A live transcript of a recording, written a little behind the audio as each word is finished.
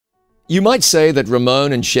You might say that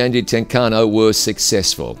Ramon and Shandy Tengkano were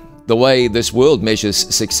successful. The way this world measures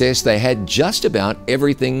success, they had just about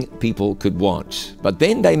everything people could want. But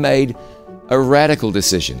then they made a radical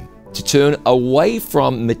decision to turn away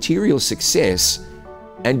from material success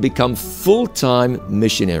and become full-time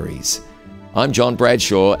missionaries. I'm John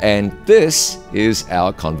Bradshaw, and this is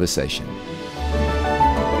our conversation.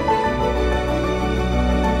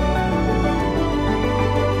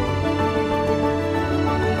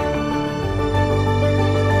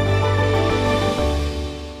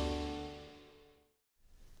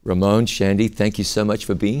 Ramon, Shandy, thank you so much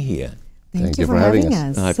for being here. Thank you for having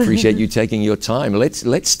us. I appreciate you taking your time.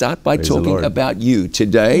 Let's start by talking about you.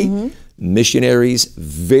 Today, missionaries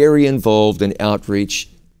very involved in outreach,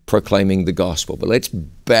 proclaiming the gospel. But let's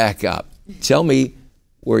back up. Tell me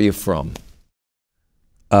where you're from.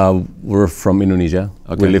 We're from Indonesia.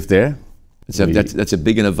 Okay. We live there. So that's a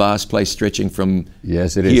big and a vast place stretching from here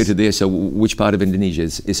to there. So which part of Indonesia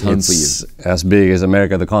is home for you? It's as big as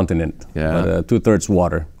America, the continent. Yeah. 2/3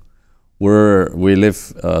 water. We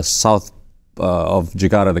live south of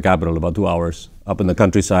Jakarta, the capital, about 2 hours, up in the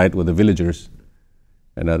countryside with the villagers.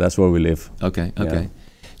 And that's where we live. Okay. Yeah.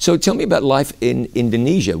 So tell me about life in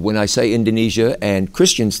Indonesia. When I say Indonesia and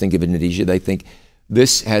Christians think of Indonesia, they think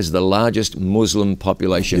this has the largest Muslim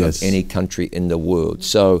population of any country in the world.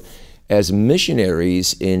 So as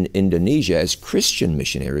missionaries in Indonesia, as Christian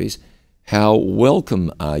missionaries, how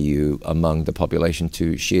welcome are you among the population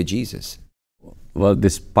to share Jesus? Well,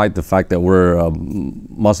 despite the fact that we're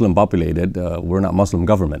Muslim populated, we're not Muslim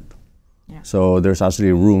government. Yeah. So there's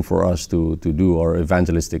actually room for us to do our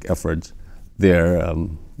evangelistic efforts there,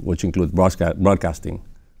 which includes broadcasting.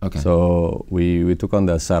 Okay. So we took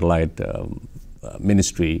on the satellite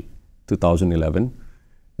ministry 2011,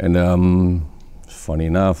 and funny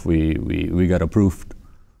enough, we got approved.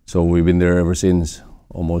 So we've been there ever since,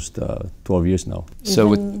 almost 12 years now.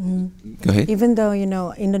 Go ahead. Even though,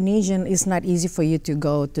 Indonesian is not easy for you to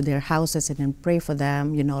go to their houses and then pray for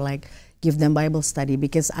them, like give them Bible study,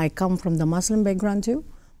 because I come from the Muslim background too.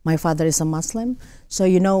 My father is a Muslim. So,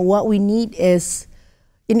 what we need is,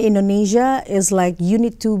 in Indonesia, is like you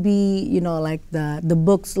need to be, like the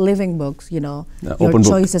books, living books, your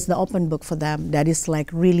choice is the open book for them. That is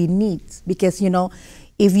like really neat, because,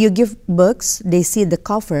 if you give books, they see the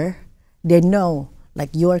cover, they know,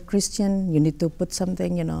 like you're a Christian, you need to put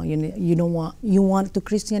something, you want to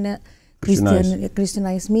Christianize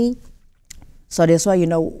me. So that's why,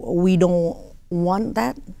 we don't want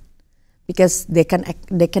that, because they can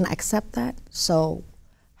accept that. So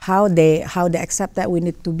how they accept that, we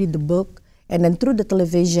need to be the book, and then through the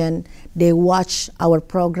television they watch our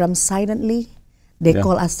program silently. They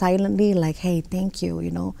call us silently, like, hey, thank you,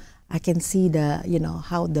 I can see the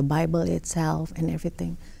how the Bible itself and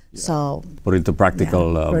everything. So put it to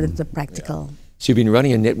practical. Put it to practical. So you've been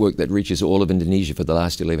running a network that reaches all of Indonesia for the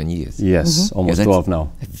last 11 years. Yes, almost 12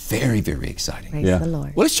 now. Very, very exciting. Praise the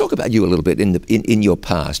Lord. Well, let's talk about you a little bit in your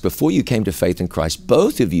past. Before you came to faith in Christ,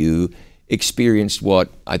 both of you experienced what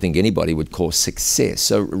I think anybody would call success.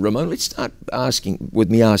 So Ramon, let's start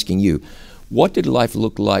with me asking you, what did life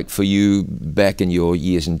look like for you back in your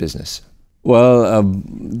years in business? Well,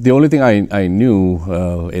 the only thing I knew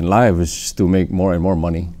in life was to make more and more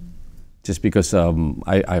money. Just because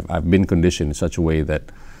I've been conditioned in such a way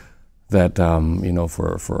that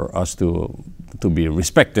for us to be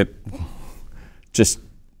respected, just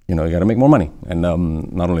you got to make more money. And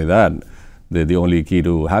not only that, the only key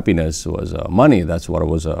to happiness was money. That's what I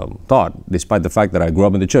was taught, despite the fact that I grew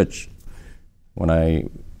up in the church. When I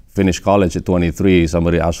finished college at 23,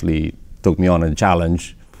 somebody actually took me on a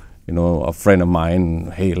challenge. A friend of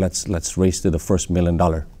mine, hey, let's race to the first $1 million.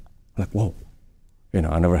 I'm like, whoa.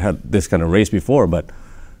 I never had this kind of race before, but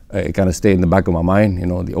it kind of stayed in the back of my mind.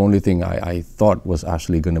 The only thing I thought was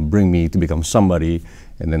actually going to bring me to become somebody,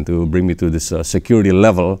 and then to bring me to this security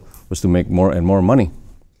level, was to make more and more money.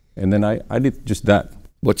 And then I did just that.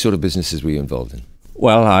 What sort of businesses were you involved in?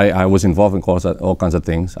 Well, I was involved in all kinds of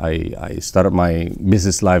things. I started my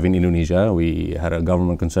business life in Indonesia. We had a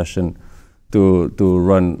government concession to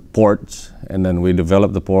run ports, and then we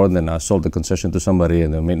developed the port, and then I sold the concession to somebody,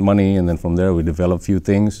 and then made money, and then from there we developed a few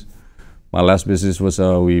things. My last business was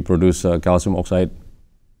we produce calcium oxide.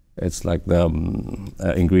 It's like the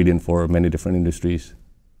ingredient for many different industries.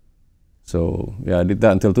 So yeah, I did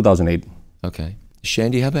that until 2008. Okay.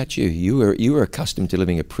 Shandy, how about you? You were accustomed to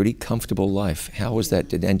living a pretty comfortable life. How was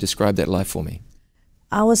that? And describe that life for me.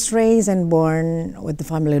 I was raised and born with a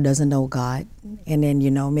family who doesn't know God, and then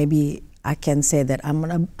maybe I can say that I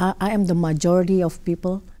am the majority of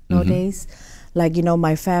people nowadays. Like,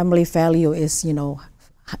 my family value is,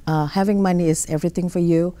 having money is everything for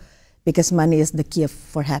you. because money is the key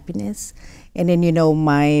for happiness. And then, you know,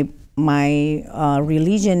 my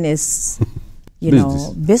religion is, you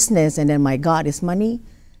know, business, and then my God is money.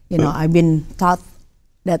 You know, I've been taught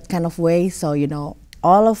that kind of way. So, you know,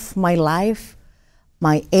 all of my life,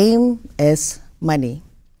 my aim is money.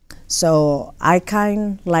 So I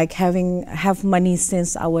kind like have money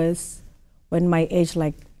since I was, when my age,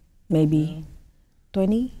 like maybe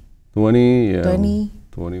 20, 19,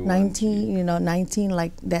 you know, 19,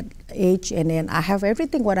 like that age. And then I have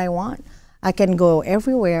everything what I want. I can go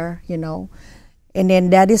everywhere, you know. And then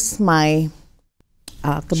that is my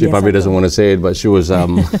she probably doesn't want to say it, but she was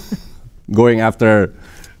going after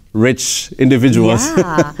rich individuals.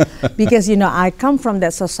 Yeah, because, you know, I come from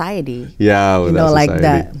that society. Yeah, you know, that like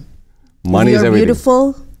society. that. Money is you're everything.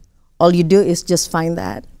 beautiful, all you do is just find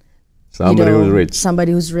that. Somebody you know, who's rich.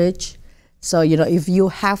 Somebody who's rich. So, you know, if you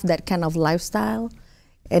have that kind of lifestyle,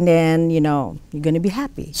 and then, you know, you're going to be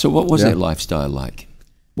happy. So what was that lifestyle like?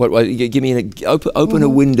 What give me open a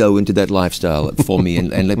window into that lifestyle for me,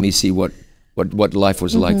 and let me see what life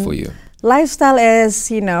was like for you. Lifestyle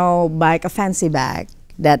is, you know, like a fancy bag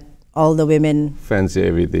that all the women fancy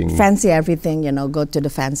everything, you know, go to the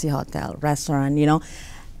fancy hotel, restaurant, you know.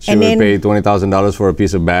 She would pay $20,000 for a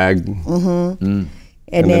piece of bag.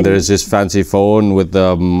 And then there's this fancy phone with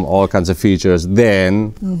all kinds of features.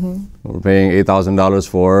 Then we're paying $8,000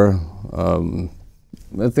 for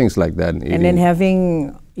things like that. And then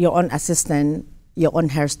having your own assistant, your own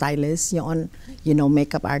hairstylist, your own, you know,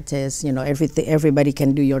 makeup artist, you know, everything. Everybody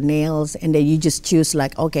can do your nails, and then you just choose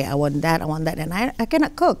like, okay, I want that, and I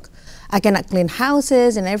cannot cook, I cannot clean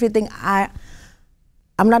houses and everything.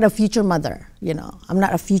 I'm not a future mother, you know. I'm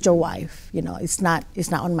not a future wife, you know. It's not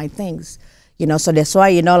on my things, you know. So that's why,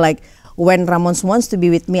 you know, like when Ramon wants to be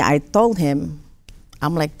with me, I told him,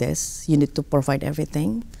 I'm like this. You need to provide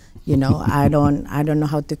everything, you know. I don't know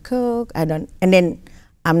how to cook. And then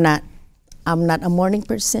I'm not a morning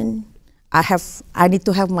person. I need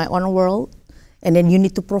to have my own world, and then you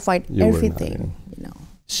need to provide everything, you know.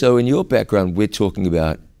 So in your background, we're talking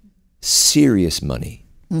about serious money,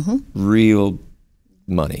 real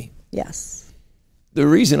money. Yes. The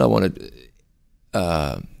reason I want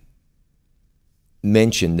to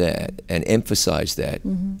mention that and emphasize that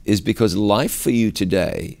is because life for you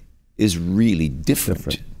today is really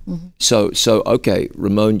different. So okay,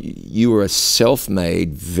 Ramon, you were a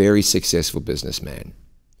self-made, very successful businessman.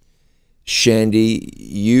 Shandy,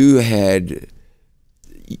 you had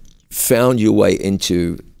found your way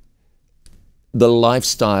into the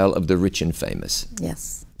lifestyle of the rich and famous.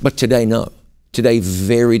 Yes. But today, no. Today,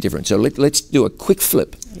 very different. So let's do a quick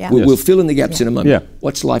flip. Yeah. We'll fill in the gaps in a moment. Yeah.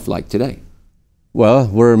 What's life like today? Well,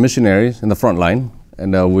 we're missionaries in the front line,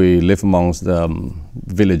 and we live amongst the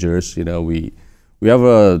villagers. You know, we have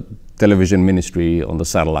a television ministry on the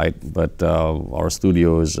satellite, but our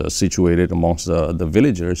studio is situated amongst the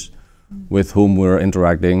villagers with whom we're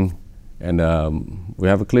interacting, and we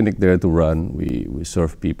have a clinic there to run. We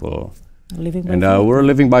serve people. We're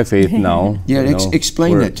living by faith now. Yeah,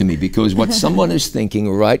 explain that to me, because what someone is thinking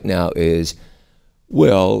right now is,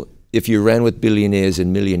 well, if you ran with billionaires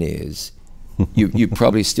and millionaires, you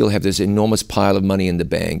probably still have this enormous pile of money in the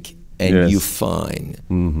bank, and you're fine.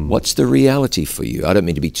 What's the reality for you? I don't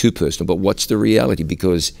mean to be too personal, but what's the reality?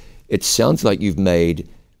 Because it sounds like you've made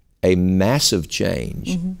a massive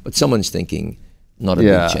change, but someone's thinking, not a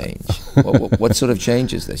big change. What sort of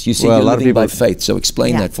change is this? You see, you're living by faith, so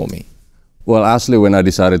explain that for me. Well, actually, when I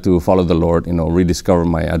decided to follow the Lord, you know, rediscover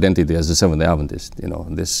my identity as a Seventh-day Adventist, you know,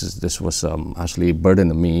 this was actually a burden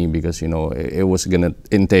to me, because, you know, it was going to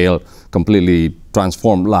entail completely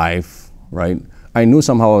transformed life, right? I knew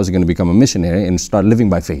somehow I was going to become a missionary and start living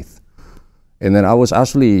by faith. And then I was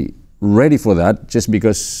actually ready for that, just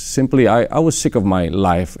because simply I was sick of my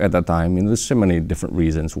life at that time. You know, there's so many different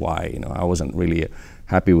reasons why, you know, I wasn't really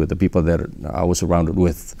happy with the people that I was surrounded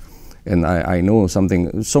with. And I know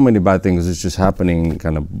something, so many bad things is just happening,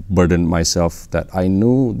 kind of burdened myself, that I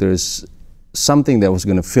knew there's something that was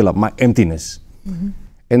going to fill up my emptiness.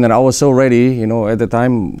 And then I was so ready, you know, at the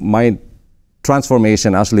time, my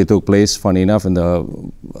transformation actually took place, funny enough, in the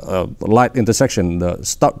light intersection, the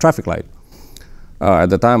stop traffic light. At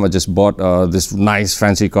the time, I just bought this nice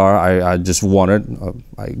fancy car I just wanted.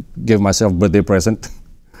 I gave myself a birthday present.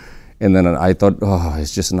 And then I thought, oh,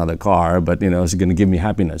 it's just another car, but, you know, it's going to give me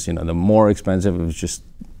happiness. You know, the more expensive, it was just,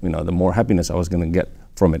 you know, the more happiness I was going to get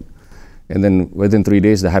from it. And then within 3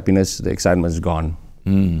 days, the happiness, the excitement is gone,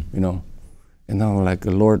 you know. And now I'm like,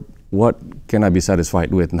 Lord, what can I be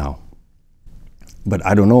satisfied with now? But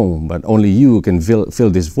I don't know, but only you can fill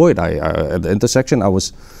this void. At the intersection, I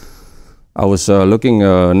was I was looking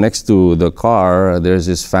next to the car. There's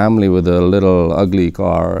this family with a little ugly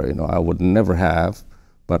car, I would never have.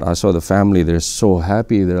 But I saw the family, they're so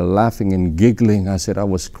happy, they're laughing and giggling. I said, I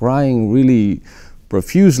was crying really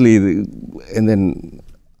profusely. And then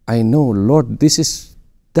I know, Lord,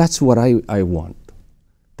 that's what I want.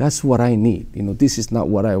 That's what I need. This is not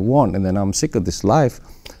what I want. And then I'm sick of this life.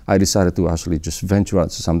 I decided to actually just venture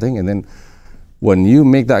out to something. And then when you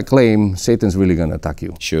make that claim, Satan's really going to attack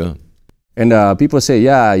you. Sure. And people say,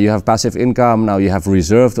 yeah, you have passive income. Now you have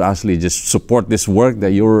reserve to actually just support this work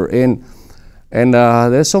that you're in. And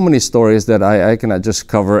there's so many stories that I cannot just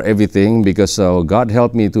cover everything because God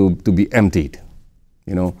helped me to be emptied.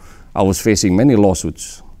 I was facing many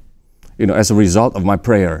lawsuits, as a result of my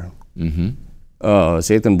prayer.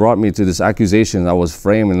 Satan brought me to this accusation. I was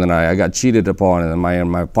framed, and then I got cheated upon, and then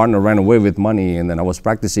my partner ran away with money, and then I was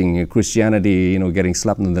practicing Christianity, getting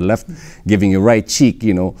slapped on the left, giving a right cheek,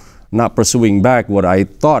 not pursuing back what I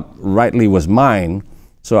thought rightly was mine.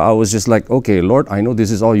 So I was just like, okay, Lord, I know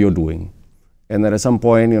this is all you're doing. And then at some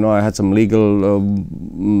point, I had some legal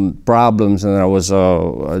problems, and I was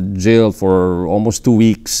jailed for almost 2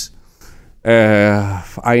 weeks.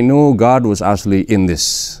 I know God was actually in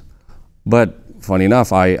this, but funny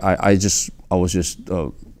enough, I was just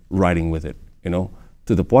riding with it,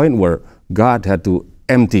 to the point where God had to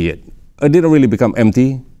empty it. It didn't really become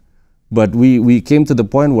empty, but we came to the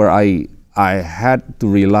point where I had to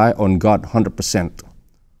rely on God 100%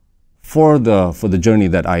 for the journey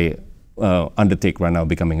that I undertake right now,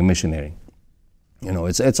 becoming a missionary.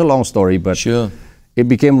 It's a long story, but sure. It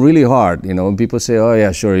became really hard. People say, "Oh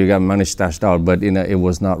yeah, sure, you got money stashed out," but it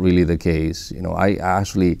was not really the case. I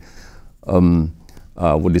actually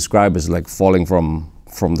would describe as like falling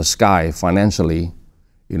from the sky financially,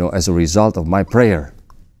 as a result of my prayer.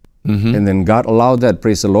 And then God allowed that.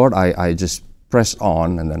 Praise the Lord. I just pressed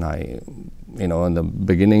on, and then in the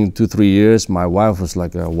beginning 2-3 years, my wife was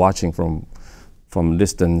like watching from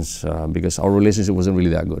distance because our relationship wasn't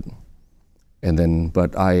really that good. And then,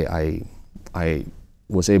 but I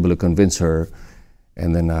was able to convince her,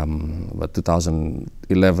 and then about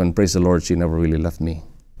 2011, praise the Lord, she never really left me.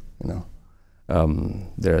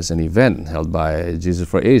 There's an event held by Jesus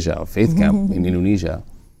for Asia, a faith camp in Indonesia,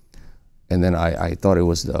 and then I thought it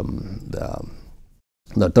was the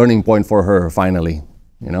turning point for her finally.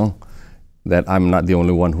 That I'm not the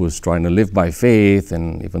only one who's trying to live by faith,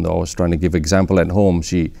 and even though I was trying to give example at home,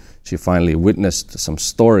 she finally witnessed some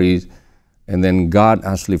stories, and then God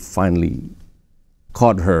actually finally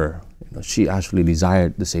caught her. She actually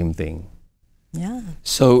desired the same thing. Yeah.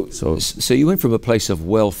 So you went from a place of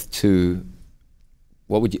wealth to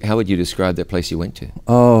how would you describe that place you went to?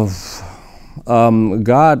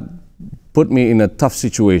 God put me in a tough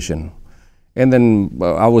situation. And then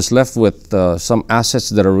I was left with some assets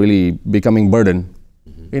that are really becoming burden.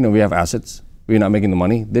 We have assets. We're not making the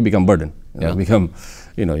money. They become burden. You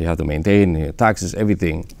have to maintain your taxes,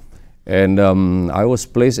 everything. And I was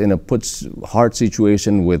placed in a hard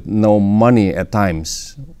situation with no money at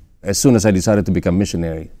times. As soon as I decided to become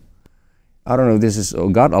missionary, I don't know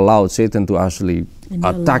if God allowed Satan to actually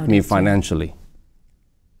attack me financially.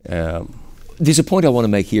 There's a point I want to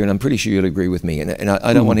make here, and I'm pretty sure you'll agree with me, and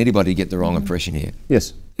I don't want anybody to get the wrong impression here.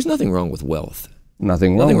 Yes. There's nothing wrong with wealth.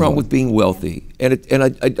 Nothing wrong with being wealthy. And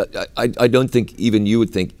I don't think even you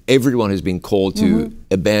would think everyone has been called to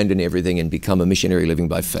abandon everything and become a missionary living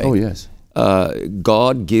by faith. Oh, yes.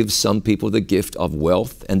 God gives some people the gift of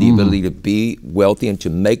wealth and the ability to be wealthy and to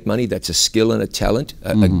make money. That's a skill and a talent,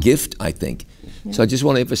 a gift, I think. Yeah. So I just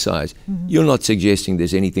want to emphasize, you're not suggesting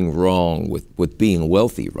there's anything wrong with being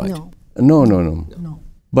wealthy, right? No.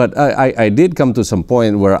 But I did come to some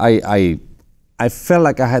point where I felt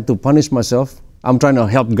like I had to punish myself. I'm trying to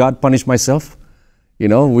help God punish myself. We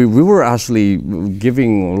were actually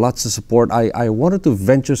giving lots of support. I wanted to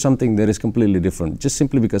venture something that is completely different, just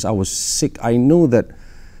simply because I was sick. I knew that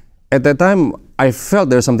at that time, I felt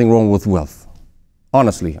there's something wrong with wealth.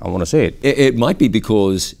 Honestly, I want to say it. It might be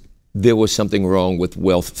because there was something wrong with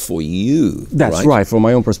wealth for you. That's right, from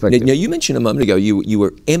my own perspective. Now, you mentioned a moment ago you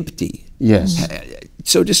were empty. Yes.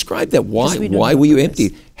 So describe that. Why were you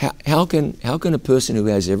empty? How can a person who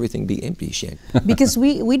has everything be empty, Shan? Because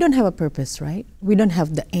we don't have a purpose, right? We don't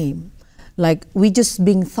have the aim. Like, we just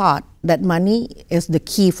being taught that money is the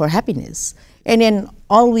key for happiness, and then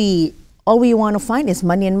all we want to find is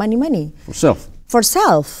money and money. For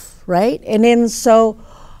self, right? And then so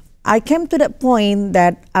I came to that point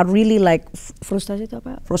that I really frustrated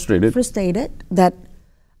that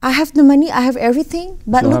I have the money, I have everything,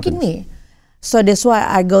 but look at me. So that's why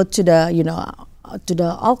I go to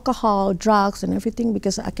the alcohol, drugs, and everything,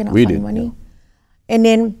 because I cannot find money. Yeah. And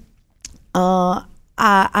then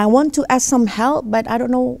I want to ask some help, but I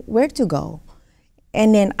don't know where to go.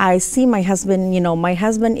 And then I see my husband, my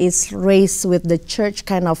husband is raised with the church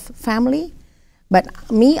kind of family, but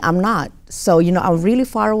me, I'm not. So, I'm really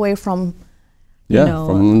far away from,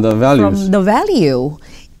 from the values. From the value.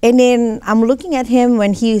 And then I'm looking at him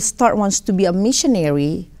when he wants to be a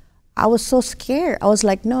missionary. I was so scared. I was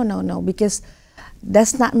like, no, because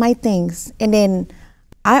that's not my things. And then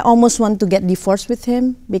I almost want to get divorced with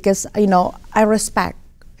him because, I respect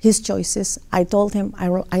his choice. I told him,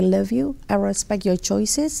 I love you, I respect your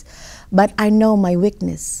choices, but I know my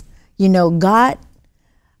weakness. God,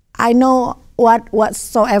 I know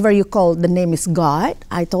whatsoever you call the name is God.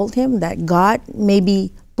 I told him that God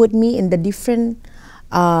maybe put me in the different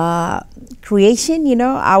creation,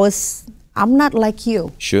 I'm not like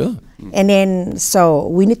you. Sure. And then, so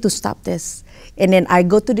we need to stop this. And then I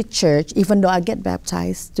go to the church, even though I get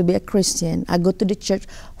baptized to be a Christian, I go to the church,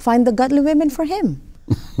 find the godly women for him.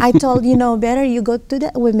 I told, better you go to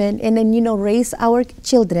the women and then, raise our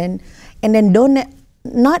children and then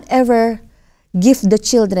not ever give the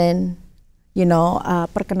children,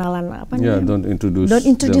 perkenalan apa namanya? Don't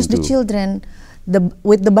introduce the children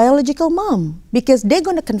with the biological mom because they're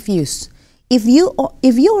going to confuse. If you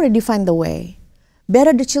already find the way,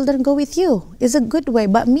 better the children go with you. It's a good way.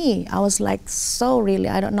 But me, I was like,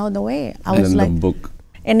 I don't know the way. I was like, the book.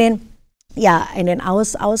 And then, and then I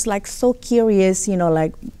was like so curious,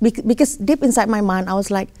 because deep inside my mind, I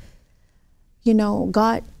was like,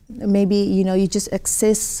 God, maybe, you just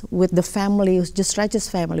exist with the family, just righteous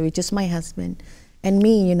family, which is my husband, and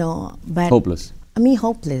me, but Hopeless. Me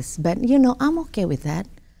hopeless, but I'm okay with that.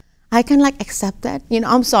 I can accept that.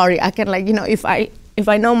 I'm sorry. I can if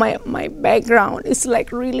I know my background, it's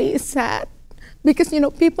really sad because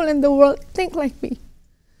people in the world think like me.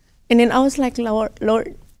 And then I was like,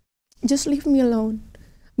 Lord, just leave me alone.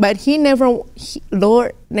 But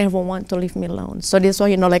Lord never want to leave me alone. So that's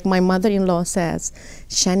why, like my mother-in-law says,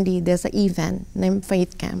 Shandy, there's an event named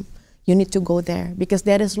Faith Camp. You need to go there because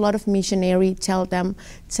there is a lot of missionary, share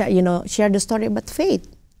the story about faith.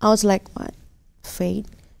 I was like, what? Faith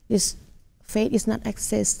is not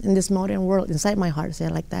exist in this modern world. Inside my heart, say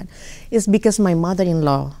like that. It's because my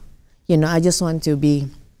mother-in-law, I just want to be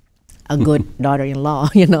a good daughter-in-law,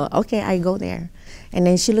 Okay, I go there. And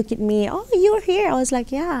then she looked at me, oh, you're here. I was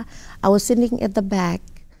like, yeah. I was sitting at the back,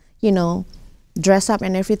 dress up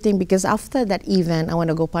and everything because after that event, I want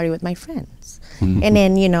to go party with my friends. And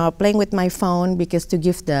then, playing with my phone because to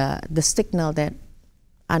give the signal that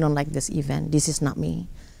I don't like this event. This is not me.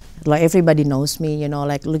 Like everybody knows me,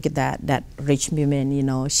 look at that rich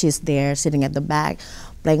woman, she's there sitting at the back,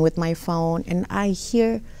 playing with my phone. And I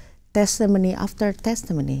hear testimony after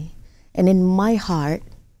testimony. And in my heart,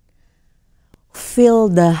 feel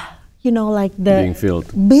being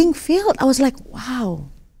filled. Being filled. I was like, wow,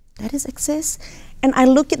 that is access. And I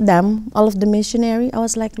look at them, all of the missionary. I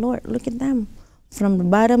was like, Lord, look at them, from the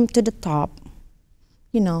bottom to the top.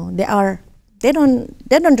 They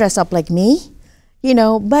don't dress up like me,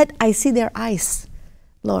 But I see their eyes,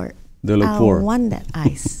 Lord. They look poor. I want that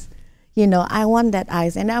eyes, I want that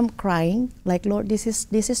eyes, and I'm crying like, Lord, this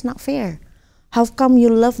is not fair. How come you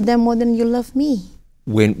love them more than you love me?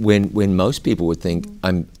 When most people would think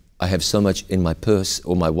I have so much in my purse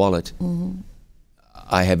or my wallet,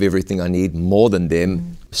 I have everything I need more than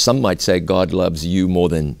them. Some might say God loves you more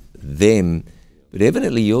than them, but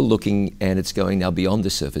evidently you're looking, and it's going now beyond the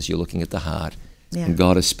surface. You're looking at the heart, and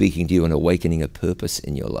God is speaking to you and awakening a purpose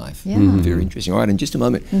in your life. Very interesting. All right, in just a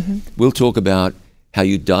moment, we'll talk about how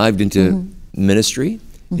you dived into ministry,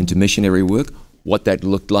 into missionary work, what that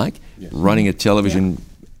looked like, running a television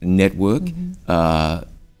network,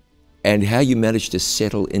 and how you managed to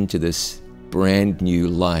settle into this brand new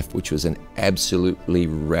life, which was an absolutely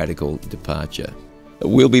radical departure.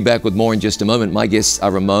 We'll be back with more in just a moment. My guests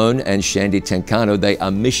are Ramon and Shandy Tengkano. They are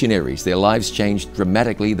missionaries. Their lives changed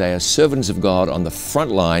dramatically. They are servants of God on the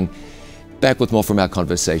front line. Back with more from our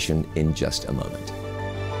conversation in just a moment.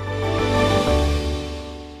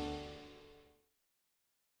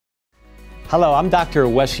 Hello, I'm Dr.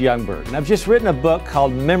 Wes Youngberg, and I've just written a book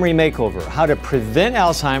called Memory Makeover: How to Prevent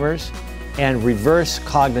Alzheimer's and Reverse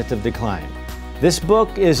Cognitive Decline. This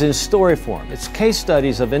book is in story form. It's case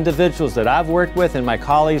studies of individuals that I've worked with and my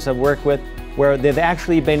colleagues I've worked with where they've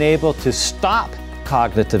actually been able to stop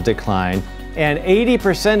cognitive decline, and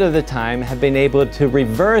 80% of the time have been able to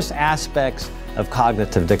reverse aspects of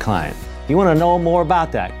cognitive decline. If you want to know more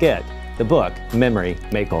about that, get the book Memory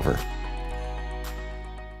Makeover.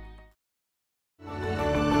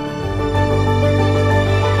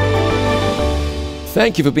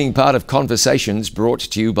 Thank you for being part of Conversations brought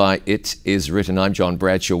to you by It Is Written. I'm John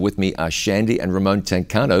Bradshaw. With me are Shandy and Ramon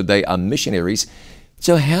Tengkano. They are missionaries.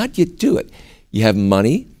 So how do you do it? You have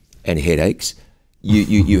money and headaches.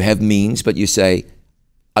 You have means, but you say,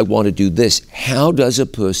 I want to do this. How does a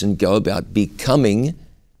person go about becoming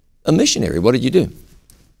a missionary? What did you do?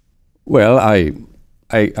 Well, I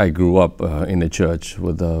grew up in a church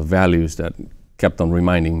with the values that kept on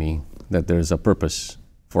reminding me that there is a purpose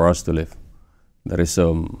for us to live. That is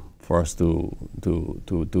for us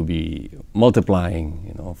to be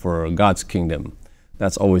multiplying, for God's kingdom.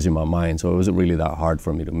 That's always in my mind. So it wasn't really that hard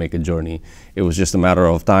for me to make a journey. It was just a matter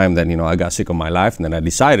of time that I got sick of my life, and then I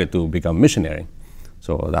decided to become missionary.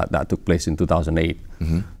 So that took place in 2008.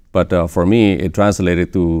 Mm-hmm. But for me, it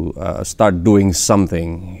translated to start doing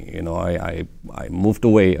something. I moved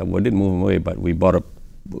away. I didn't move away, but we bought a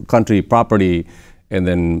country property, and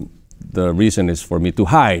then the reason is for me to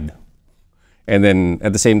hide. And then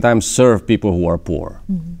at the same time, serve people who are poor.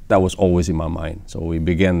 Mm-hmm. That was always in my mind. So we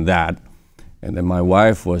began that. And then my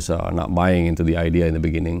wife was not buying into the idea in the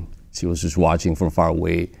beginning. She was just watching from far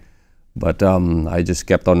away. But I just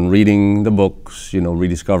kept on reading the books,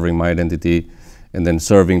 rediscovering my identity, and then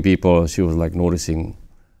serving people. She was like noticing.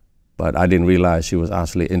 But I didn't realize she was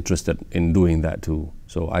actually interested in doing that too.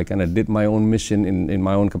 So I kind of did my own mission in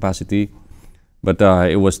my own capacity. But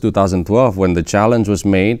it was 2012 when the challenge was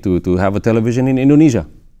made to have a television in Indonesia.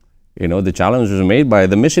 The challenge was made by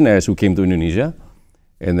the missionaries who came to Indonesia.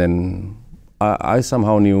 And then I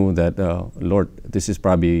somehow knew that, Lord, this is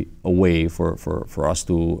probably a way for us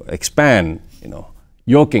to expand,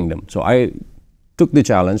 your kingdom. So I took the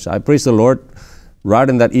challenge. I praised the Lord. Right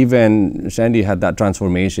in that event, Shandy had that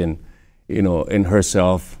transformation, in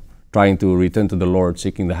herself, trying to return to the Lord,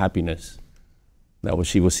 seeking the happiness that what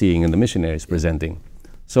she was seeing in the missionaries presenting.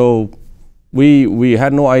 So we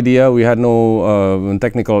had no idea, we had no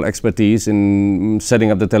technical expertise in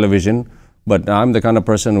setting up the television, but I'm the kind of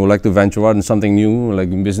person who like to venture out in something new, like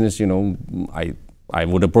in business, I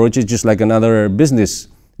would approach it just like another business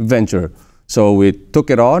venture. So we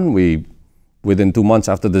took it on. Within 2 months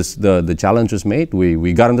after the challenge was made,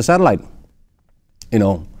 we got on the satellite.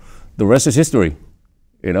 The rest is history.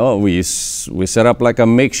 We set up like a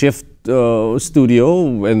makeshift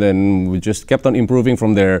studio, and then we just kept on improving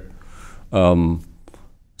from there.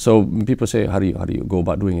 So people say, how do you go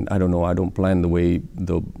about doing it? I don't know. I don't plan the way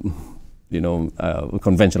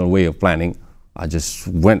conventional way of planning. I just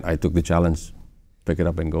went. I took the challenge, pick it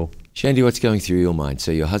up and go. Shandy, what's going through your mind?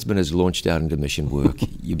 So your husband has launched out into mission work.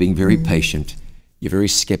 You're being very patient. You're very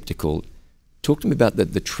skeptical. Talk to me about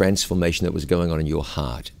the transformation that was going on in your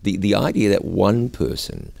heart. The idea that one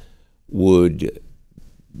person would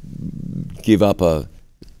give up a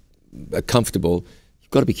comfortable,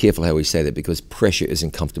 you've got to be careful how we say that, because pressure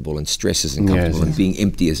isn't comfortable and stress isn't comfortable, yes, and being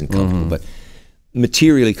empty isn't comfortable, but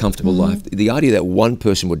materially comfortable life. The idea that one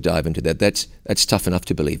person would dive into that's tough enough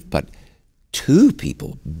to believe, but two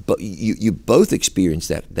people, but you both experienced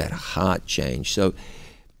that heart change. So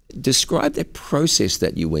describe that process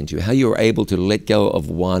that you went through, how you were able to let go of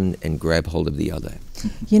one and grab hold of the other.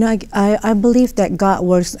 I believe that God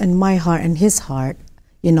works in my heart and his heart,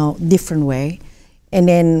 different way. And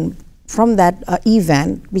then from that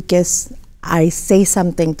event, because I say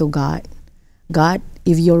something to God,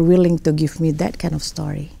 if you're willing to give me that kind of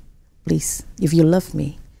story, please, if you love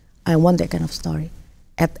me, I want that kind of story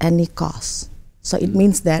at any cost. So it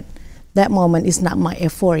means that moment is not my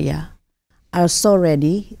euphoria. I was so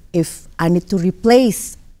ready. If I need to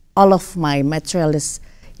replace all of my materialist,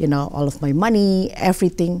 all of my money,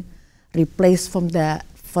 everything, replace for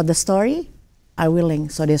the story, I'm willing.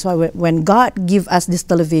 So that's why when God give us this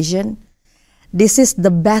television, this is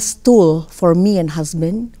the best tool for me and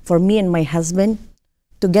my husband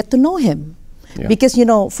to get to know him. Yeah. Because,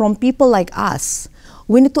 from people like us,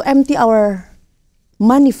 we need to empty our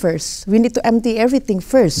money first. We need to empty everything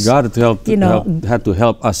first. God had to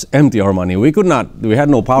help us empty our money. We could not. We had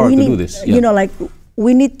no power to do this. Yeah.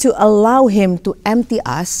 We need to allow him to empty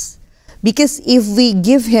us, because if we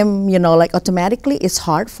give him, automatically, it's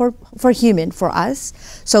hard for us.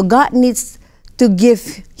 So God needs to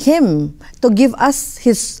give us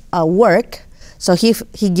his work. So he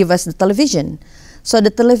give us the television. So the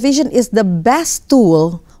television is the best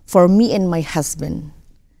tool for me and my husband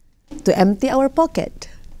to empty our pocket.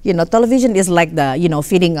 Television is like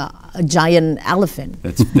feeding a giant elephant.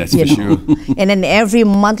 That's for sure. And then every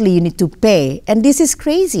monthly you need to pay. And this is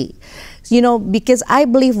crazy. Because I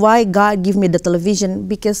believe why God give me the television,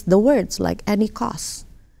 because the words, like any cost.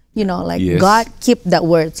 Yes. God keep that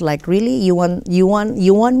words, like, really, you want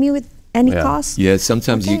me with any Yeah. cost. Yeah,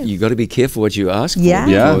 sometimes Okay. you got to be careful what you ask Yeah,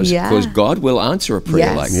 for Yeah. because God will answer a prayer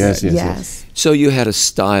Yes, like Yes, that. yes, yes. So you had a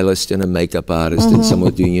stylist and a makeup artist and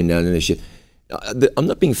someone doing your nail and shit. I'm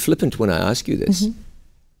not being flippant when I ask you this.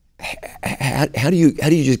 How do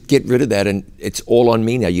you just get rid of that and it's all on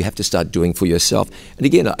me now? You have to start doing for yourself. And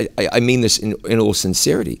again, I mean this in all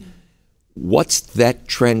sincerity. What's that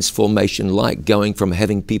transformation like, going from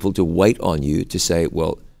having people to wait on you to say,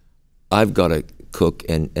 well, I've got to cook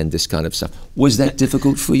and this kind of stuff? Was that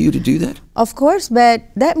difficult for you to do that? Of course, but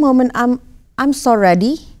that moment I'm so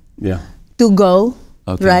ready Yeah. to go,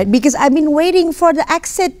 Okay. right? Because I've been waiting for the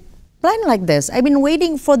exit plan like this. I've been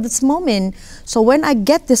waiting for this moment. So when I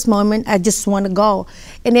get this moment, I just want to go.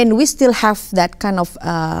 And then we still have that kind of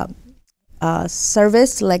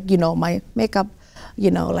service, like, my makeup,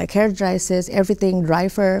 like hairdressers, everything,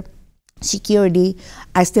 driver, security.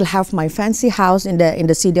 I still have my fancy house in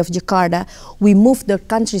the city of Jakarta. We moved the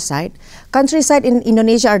countryside. Countryside in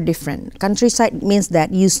Indonesia are different. Countryside means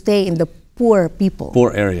that you stay in the poor people.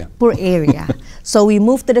 Poor area. Poor area. So we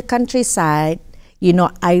moved to the countryside.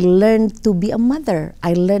 I learned to be a mother.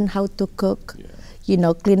 I learned how to cook.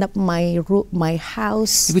 Clean up my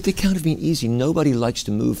house. But it can't have been easy. Nobody likes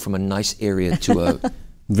to move from a nice area to a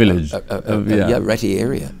Village. ratty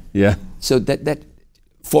area. Yeah. So that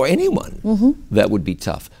for anyone, that would be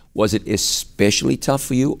tough. Was it especially tough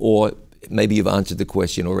for you, or maybe you've answered the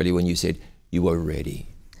question already when you said you were ready?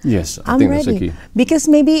 Yes, I I'm think ready that's the key. because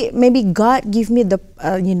maybe God give me the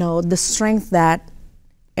the strength that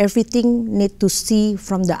everything need to see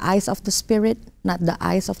from the eyes of the spirit, not the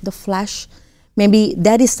eyes of the flesh. Maybe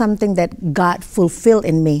that is something that God fulfilled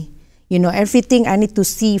in me. Everything I need to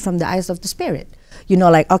see from the eyes of the spirit.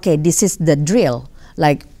 Like, okay, this is the drill.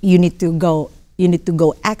 Like, you need to go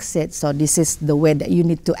exit. So this is the way that you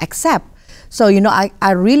need to accept. So,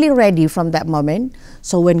 I really ready from that moment.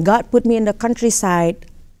 So when God put me in the countryside,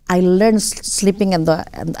 I learned sleeping at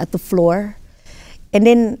the floor. And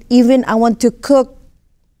then even I want to cook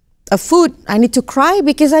a food, I need to cry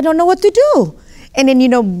because I don't know what to do. And then,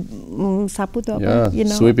 sapu to apa, Yeah,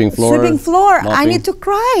 sweeping floor, I mopping. need to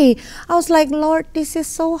cry. I was like, Lord, this is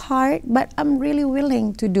so hard, but I'm really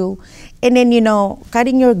willing to do. And then,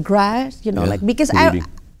 cutting your grass, because Weeding.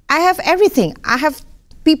 I have everything. I have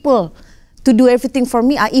people to do everything for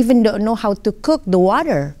me. I even don't know how to cook the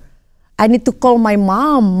water. I need to call my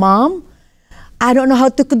mom, I don't know how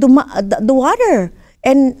to cook the water.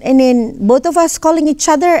 And then both of us calling each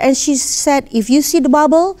other, and she said, if you see the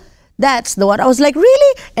bubble, that's the water. I was like,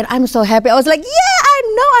 really? And I'm so happy. I was like, yeah,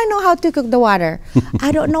 I know how to cook the water.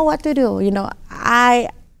 I don't know what to do.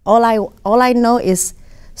 All I know is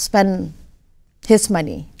spend His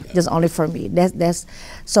money, just only for me. That's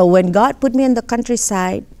so when God put me in the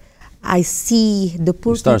countryside, I see the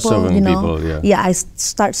poor You start people. serving people, yeah. I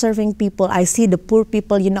start serving people. I see the poor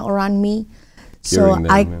people, around me. So Curing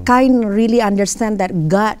them, I yeah. kind of really understand that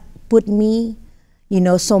God put me,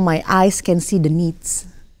 so my eyes can see the needs.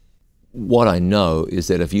 What I know is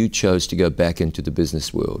that if you chose to go back into the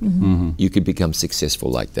business world, you could become successful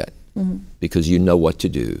like that because you know what to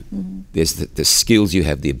do. There's the skills you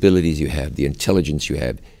have, the abilities you have, the intelligence you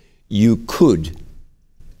have. You could,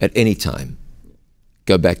 at any time,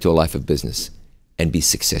 go back to a life of business and be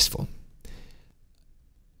successful.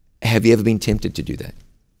 Have you ever been tempted to do that?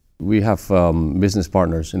 We have business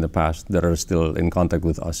partners in the past that are still in contact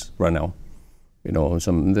with us right now.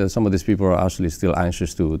 Some of these people are actually still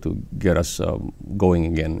anxious to get us going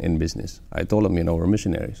again in business. I told them, we're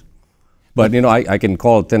missionaries. But, I can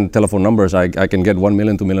call 10 telephone numbers. I can get $1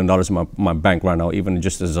 million, $2 million in my bank right now, even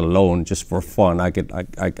just as a loan, just for fun. I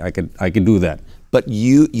could do that. But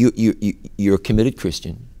you're a committed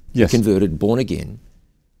Christian, Yes. converted, born again.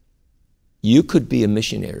 You could be a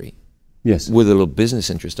missionary. Yes. With a little business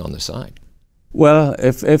interest on the side. Well,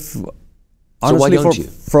 if honestly, why don't you?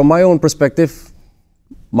 From my own perspective,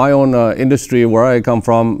 my own industry where I come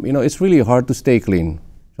from, it's really hard to stay clean,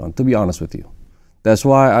 John, to be honest with you. That's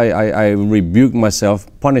why I rebuke myself,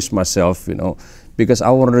 punish myself, because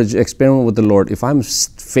I wanted to experiment with the Lord. If I'm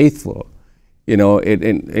faithful, in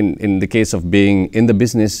the case of being in the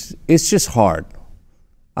business, it's just hard.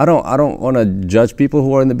 I don't want to judge people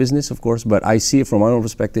who are in the business, of course, but I see it from my own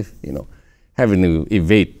perspective, having to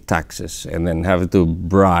evade taxes and then having to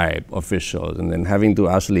bribe officials and then having to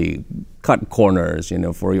actually cut corners,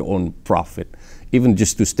 for your own profit, even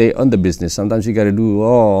just to stay on the business. Sometimes you got to do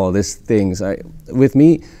all these things. With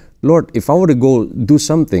me, Lord, if I were to go do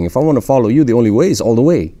something, if I want to follow you, the only way is all the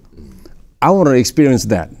way. I want to experience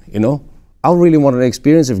that, I really want to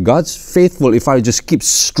experience if God's faithful, if I just keep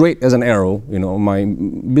straight as an arrow, my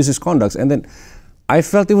business conducts. And then I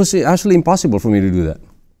felt it was actually impossible for me to do that.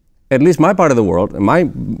 at least my part of the world, my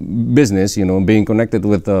business, you know, being connected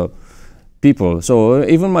with people. So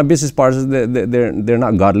even my business partners, they're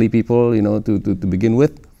not godly people, you know, to begin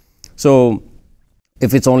with. So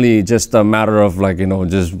if it's only just a matter of like, you know,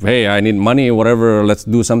 just, hey, I need money or whatever, let's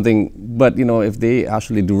do something. But, you know, if they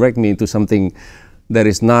actually direct me to something that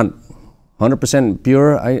is not 100%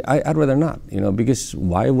 pure, I'd rather not, you know, because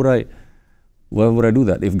why would I do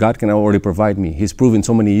that if God can already provide me? He's proven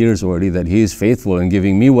so many years already that He is faithful in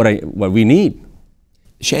giving me what we need.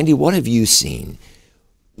 Shandy, what have you seen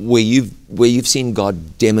where you've seen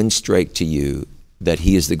God demonstrate to you that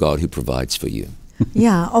He is the God who provides for you?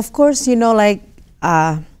 Yeah, of course, you know, like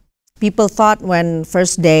people thought when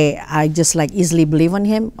first day I just like easily believe on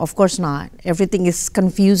Him. Of course not. Everything is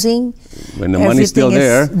confusing. When the money's still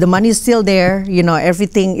there. The money is still there. You know,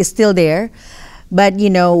 everything is still there. But, you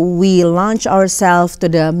know, we launch ourselves to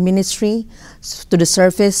the ministry, to the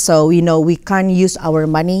service. So, you know, we can't use our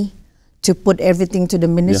money to put everything to the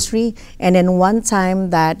ministry. Yeah. And then one time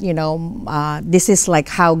that, you know, this is like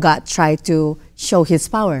how God tried to show His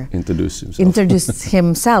power. Introduce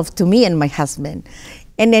Himself to me and my husband.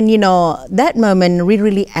 And then, you know, that moment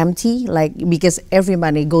really empty, like, because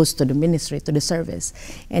everybody goes to the ministry, to the service.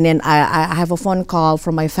 And then I have a phone call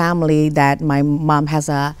from my family that my mom has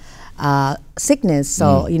a sickness.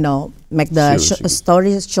 So, you know, make the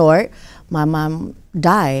story short, my mom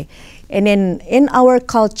died. And then in our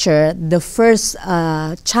culture, the first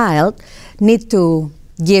child need to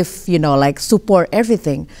give, you know, like support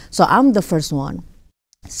everything. So I'm the first one.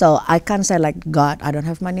 So I can't say like, God, I don't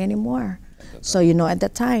have money anymore. So, you know, at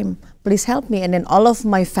that time, please help me. And then all of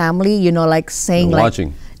my family, you know, like saying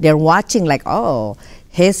they're watching like, oh,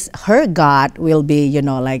 her God will be, you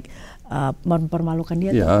know, like, mempermalukan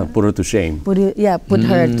dia. Yeah, put her to shame. Put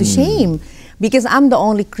her to shame. Because I'm the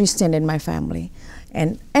only Christian in my family.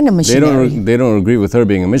 And a missionary. They don't agree with her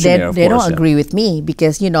being a missionary, They don't agree with me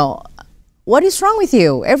because, you know, what is wrong with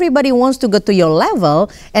you? Everybody wants to go to your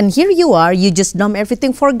level, and here you are, you just dump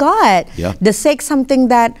everything for God. Yeah. The sake something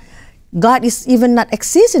that God is even not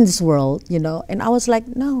exist in this world, you know. And I was like,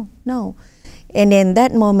 no. And in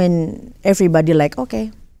that moment, everybody like,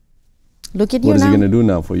 okay, look at you now. What is He going to do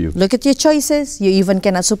now for you? Look at your choices. You even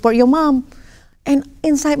cannot support your mom. And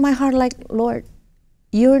inside my heart, like, Lord,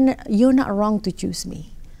 you're not wrong to choose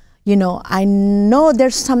me. You know, I know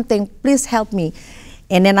there's something. Please help me.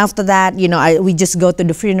 And then after that, you know, we just go to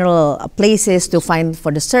the funeral places to find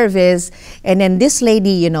for the service. And then this lady,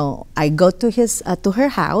 you know, I go to her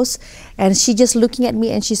house, and she just looking at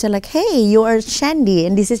me, and she said like, hey, you are Shandy,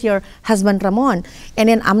 and this is your husband Ramon. And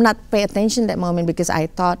then I'm not paying attention that moment because I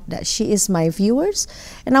thought that she is my viewers.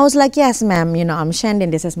 And I was like, yes, ma'am, you know, I'm Shandy,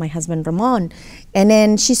 and this is my husband Ramon. And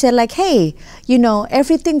then she said like, hey, you know,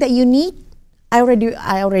 everything that you need, I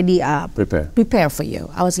already prepare for you.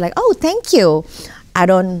 I was like, oh, thank you. I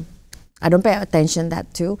don't pay attention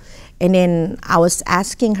that too. And then I was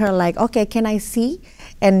asking her like, okay, can I see?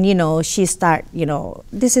 And, you know, she start, you know,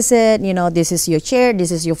 this is it, you know, this is your chair, this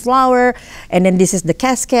is your flower, and then this is the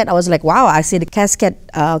casket. I was like, wow, I see the casket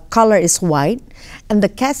color is white. And the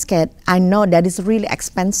casket, I know that is really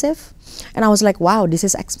expensive. And I was like, wow, this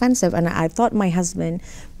is expensive. And I thought my husband,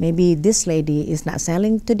 maybe this lady is not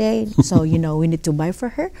selling today. So, you know, we need to buy for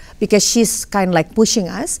her because she's kind of like pushing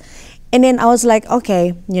us. And then I was like,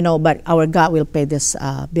 okay, you know, but our God will pay this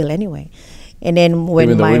bill anyway. And then when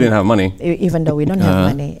even though we didn't have money. Even though we don't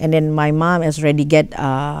have money. And then my mom is ready to get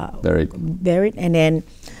buried. And then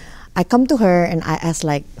I come to her and I ask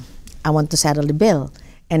like, I want to settle the bill.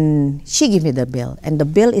 And she gave me the bill. And the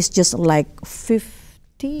bill is just like $50.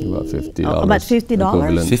 About $50. About $50.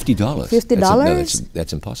 $50. $50.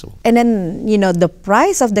 That's impossible. And then, you know, the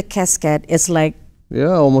price of the casket is like,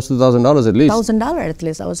 yeah, almost $2,000 at least. $1,000 at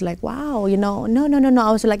least. I was like, wow, you know, no.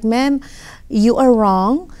 I was like, ma'am, you are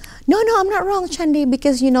wrong. No, I'm not wrong, Shandy,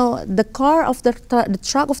 because, you know, the car of the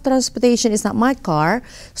truck of transportation is not my car.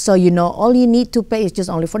 So, you know, all you need to pay is just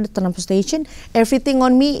only for the transportation. Everything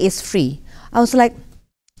on me is free. I was like,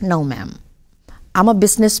 no, ma'am. I'm a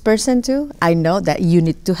business person too. I know that you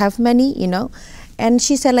need to have money, you know. And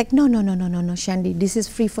she said like, no, Shandy, this is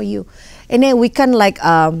free for you. And then we can like,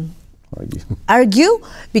 argue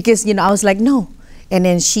because, you know, I was like, no. And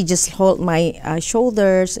then she just hold my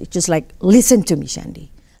shoulders, just like, listen to me,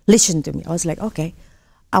 Shandy. Listen to me. I was like, okay,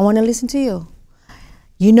 I want to listen to you.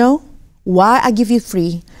 You know why I give you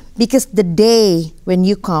free? Because the day when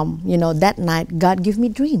you come, you know, that night, God give me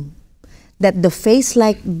dream. That the face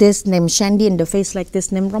like this named Shandy and the face like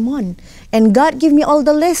this named Ramon. And God give me all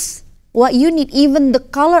the list. What you need, even the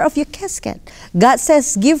color of your casket. God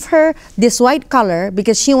says, give her this white color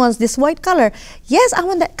because she wants this white color. Yes, I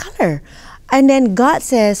want that color. And then God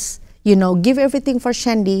says, you know, give everything for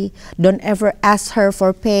Shandy. Don't ever ask her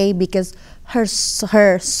for pay because her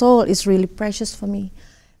soul is really precious for me.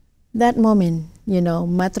 That moment, you know,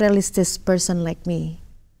 materialistic person like me,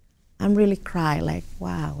 I'm really cry like,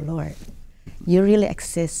 wow, Lord, you really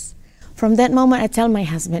exist. From that moment, I tell my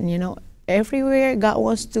husband, you know, everywhere God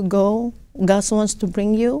wants to go, God wants to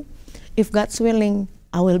bring you, if God's willing,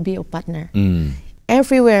 I will be your partner.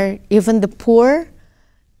 Everywhere, even the poor,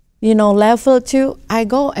 you know, level 2, I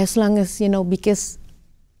go as long as, you know, because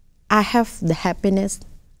I have the happiness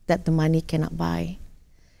that the money cannot buy.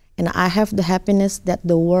 And I have the happiness that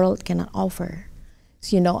the world cannot offer.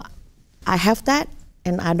 So, you know, I have that,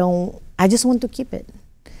 and I just want to keep it.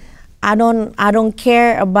 I don't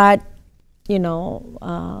care about, you know,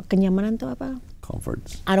 kenyamanan to apa?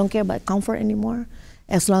 Comforts. I don't care about comfort anymore.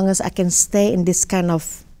 As long as I can stay in this kind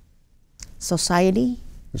of society,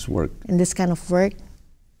 This work. in this kind of work,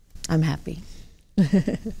 I'm happy.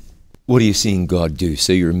 What are you seeing God do?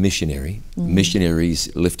 So you're a missionary.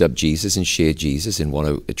 Missionaries lift up Jesus and share Jesus and want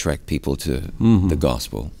to attract people to the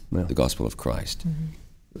gospel of Christ.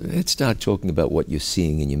 Let's start talking about what you're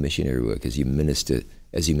seeing in your missionary work as you minister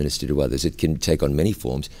to others. It can take on many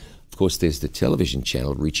forms. Of course, there's the television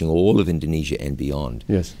channel reaching all of Indonesia and beyond.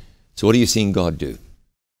 Yes. So what are you seeing God do?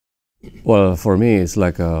 Well, for me, it's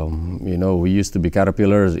like, you know, we used to be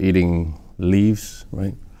caterpillars eating leaves,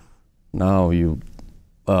 right? Now you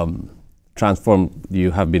have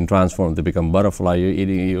been transformed to become butterfly.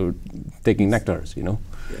 You're taking nectars, you know,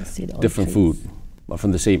 different food, but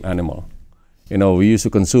from the same animal. You know, we used to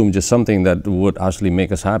consume just something that would actually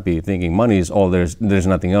make us happy, thinking money is all there's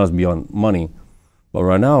nothing else beyond money. But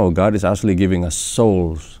right now, God is actually giving us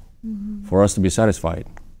souls for us to be satisfied,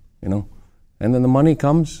 you know. And then the money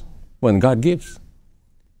comes when God gives.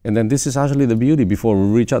 And then this is actually the beauty. Before we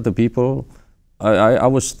reach out to people, I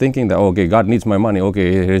was thinking that, okay, God needs my money.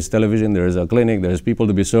 Okay, here's television, there's a clinic, there's people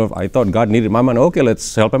to be served. I thought God needed my money. Okay,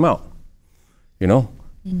 let's help him out. You know,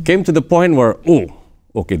 came to the point where, oh,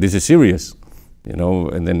 okay, this is serious. You know,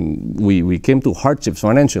 and then we came to hardships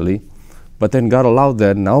financially, but then God allowed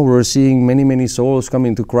that. Now we're seeing many, many souls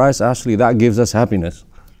coming to Christ. Actually, that gives us happiness.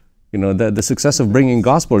 You know, the success of bringing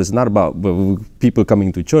gospel is not about people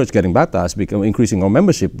coming to church, getting baptized, increasing our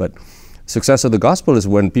membership, but success of the gospel is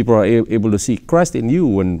when people are able to see Christ in you,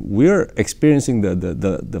 when we're experiencing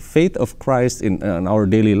the faith of Christ in our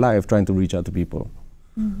daily life, trying to reach out to people.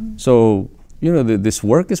 So, you know, this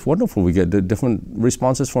work is wonderful. We get the different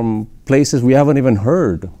responses from places we haven't even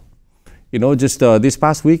heard. You know, just this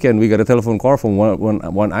past weekend, we got a telephone call from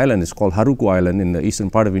one island. It's called Haruku Island in the eastern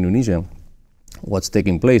part of Indonesia. What's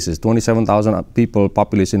taking place is 27,000 people,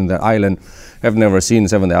 population in the island, have never seen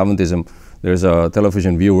Seventh-day Adventism. There's a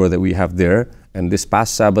television viewer that we have there, and this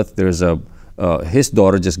past Sabbath, there's his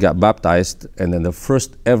daughter just got baptized, and then the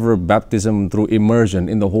first ever baptism through immersion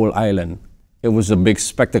in the whole island. It was a big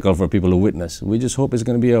spectacle for people to witness. We just hope it's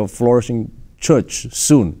going to be a flourishing church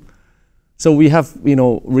soon. So we have, you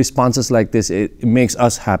know, responses like this. It makes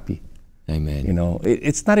us happy. Amen. You know,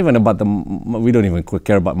 it's not even about we don't even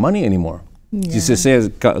care about money anymore. Yeah. Jesus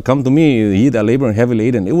says, come to me, ye that labor and heavy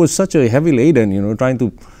laden. It was such a heavy laden, you know, trying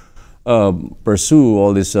to pursue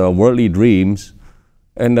all these worldly dreams.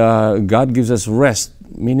 And God gives us rest,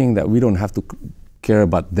 meaning that we don't have to care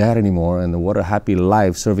about that anymore. And what a happy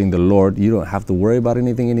life serving the Lord. You don't have to worry about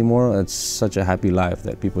anything anymore. It's such a happy life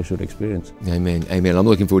that people should experience. Amen. Amen. I'm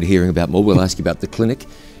looking forward to hearing about more. We'll ask you about the clinic.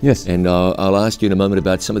 Yes. And I'll ask you in a moment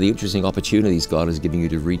about some of the interesting opportunities God is giving you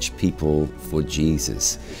to reach people for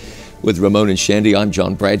Jesus. With Ramon and Shandy, I'm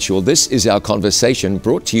John Bradshaw. This is our conversation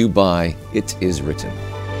brought to you by It Is Written.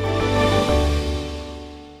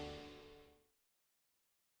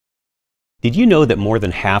 Did you know that more than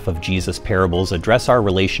half of Jesus' parables address our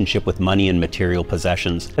relationship with money and material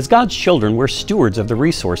possessions? As God's children, we're stewards of the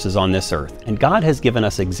resources on this earth, and God has given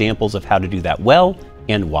us examples of how to do that well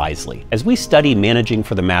and wisely. As we study managing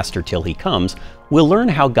for the Master till He comes, we'll learn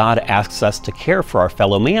how God asks us to care for our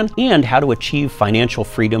fellow man and how to achieve financial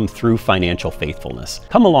freedom through financial faithfulness.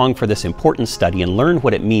 Come along for this important study and learn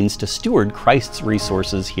what it means to steward Christ's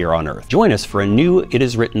resources here on earth. Join us for a new It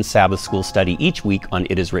Is Written Sabbath School study each week on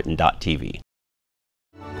itiswritten.tv.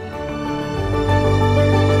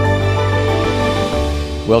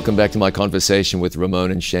 Welcome back to my conversation with Ramon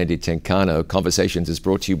and Shandy Tengkano. Conversations is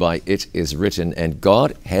brought to you by It Is Written, and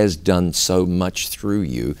God has done so much through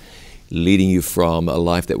you, leading you from a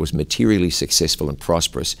life that was materially successful and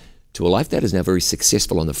prosperous to a life that is now very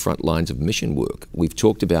successful on the front lines of mission work. We've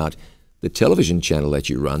talked about the television channel that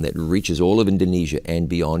you run that reaches all of Indonesia and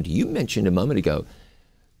beyond. You mentioned a moment ago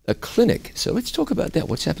a clinic, so let's talk about that.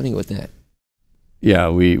 What's happening with that? Yeah,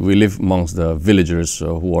 we live amongst the villagers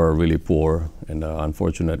who are really poor and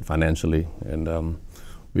unfortunate financially. And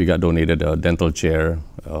we got donated a dental chair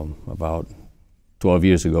about 12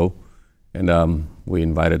 years ago. And we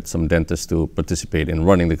invited some dentists to participate in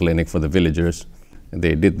running the clinic for the villagers. And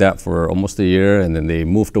they did that for almost a year, and then they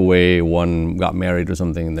moved away. One got married or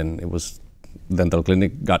something, and then dental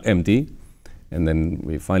clinic got empty. And then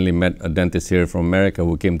we finally met a dentist here from America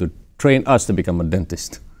who came to train us to become a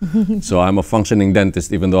dentist. So I'm a functioning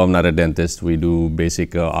dentist, even though I'm not a dentist. We do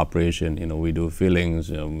basic operation, we do fillings,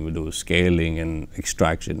 we do scaling and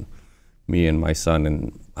extraction, me and my son.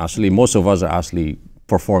 And actually, most of us are actually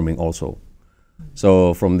performing also.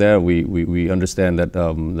 So from there, we understand that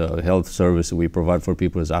the health service we provide for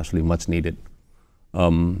people is actually much needed.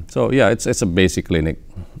 So yeah, it's a basic clinic.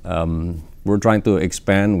 We're trying to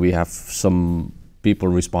expand. We have some people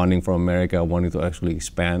responding from America wanting to actually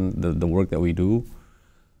expand the work that we do.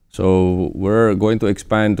 So we're going to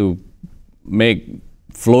expand to make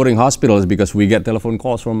floating hospitals, because we get telephone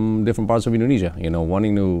calls from different parts of Indonesia,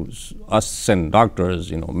 wanting to us send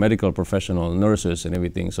doctors, medical professionals, nurses and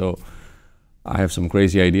everything. So I have some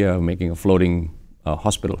crazy idea of making a floating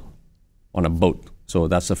hospital on a boat. So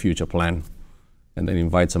that's a future plan. And then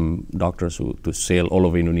invite some doctors to sail all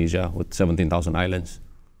over Indonesia with 17,000 islands.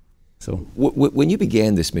 So when you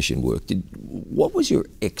began this mission work, what was your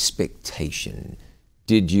expectation?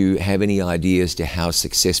 Did you have any idea as to how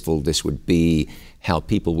successful this would be, how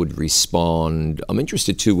people would respond? I'm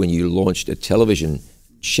interested too, when you launched a television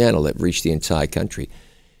channel that reached the entire country,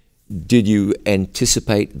 did you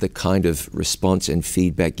anticipate the kind of response and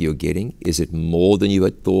feedback you're getting? Is it more than you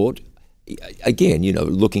had thought? Again,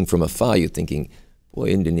 looking from afar, you're thinking, boy,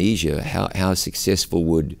 Indonesia, how successful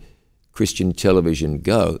would Christian television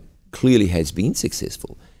go? Clearly has been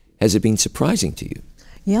successful. Has it been surprising to you?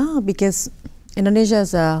 Yeah, because Indonesia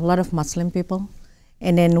has a lot of Muslim people.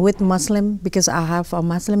 And then with Muslim, because I have a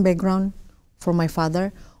Muslim background from my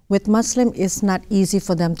father, with Muslim, it's not easy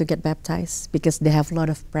for them to get baptized because they have a lot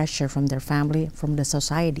of pressure from their family, from the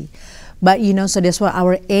society. But so that's why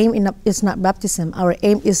our aim is not baptism. Our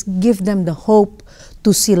aim is give them the hope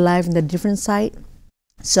to see life in the different side.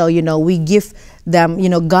 So, we give them,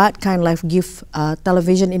 God kind of like give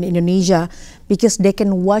television in Indonesia because they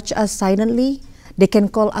can watch us silently. They can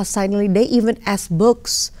call us silently. They even ask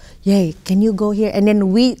books. Yay, can you go here? And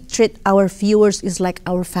then we treat our viewers is like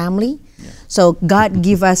our family. Yeah. So God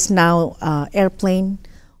give us now airplane.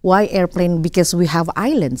 Why airplane? Because we have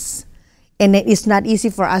islands. And it's not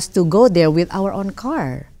easy for us to go there with our own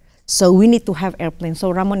car. So we need to have airplane.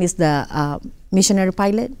 So Ramon is the missionary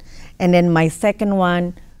pilot. And then my second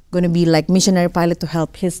one going to be like missionary pilot to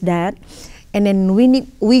help his dad. And then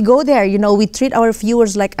we go there, we treat our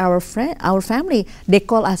viewers like our family. They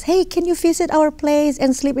call us, hey, can you visit our place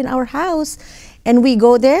and sleep in our house? And we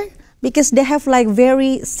go there because they have like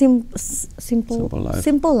very simple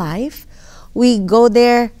life. We go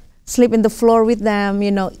there, sleep in the floor with them,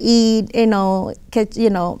 eat,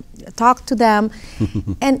 talk to them.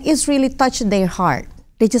 And it's really touched their heart.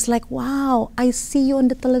 They're just like, wow, I see you on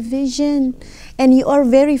the television and you are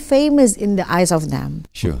very famous in the eyes of them.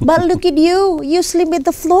 Sure. But look at you, you sleep on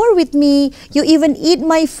the floor with me. You even eat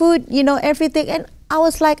my food, everything. And I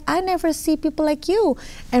was like, I never see people like you.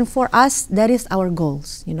 And for us, that is our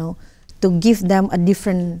goals, to give them a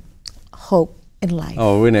different hope in life.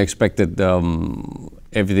 Oh, we expected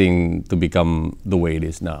everything to become the way it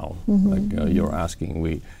is now. Mm-hmm. Like you're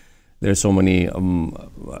asking, there's so many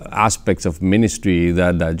aspects of ministry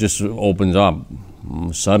that just opens up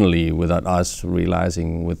suddenly without us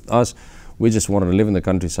realizing. With us, we just wanted to live in the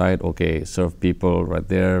countryside, serve people right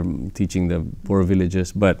there, teaching the poor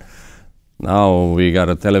villages. But now we got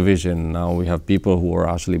a television. Now we have people who are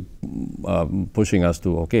actually pushing us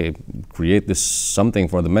to, create this something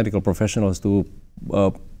for the medical professionals to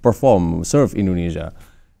serve Indonesia.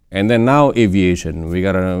 And then now aviation. We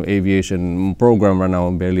got an aviation program right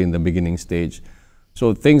now, barely in the beginning stage.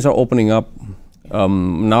 So things are opening up.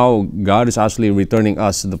 Now God is actually returning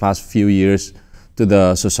us the past few years to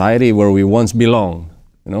the society where we once belonged.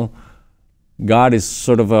 God is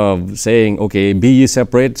sort of saying, be ye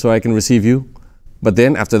separate so I can receive you. But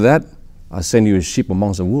then after that, I'll send you as sheep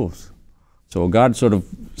amongst the wolves. So God sort of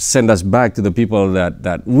sent us back to the people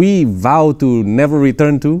that we vow to never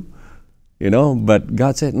return to. But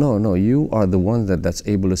God said, no, you are the one that's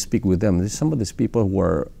able to speak with them. Some of these people who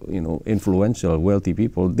are, influential, wealthy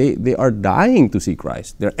people, they are dying to see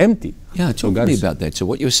Christ. They're empty. Yeah, talk to me about that. So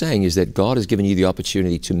what you're saying is that God has given you the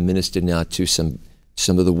opportunity to minister now to some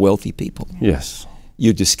of the wealthy people. Yes.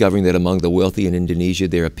 You're discovering that among the wealthy in Indonesia,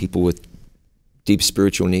 there are people with deep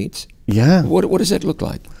spiritual needs? Yeah. What does that look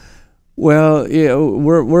like? Well, yeah,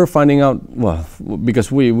 we're finding out, well,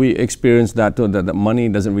 because we experienced that too, that money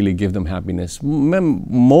doesn't really give them happiness.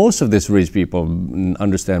 Most of these rich people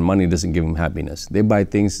understand money doesn't give them happiness. They buy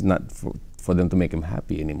things not for them to make them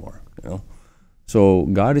happy anymore, you know. So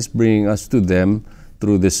God is bringing us to them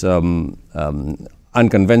through this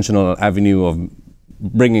unconventional avenue of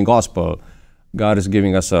bringing gospel. God is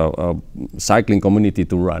giving us a cycling community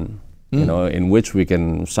to run, you know, in which we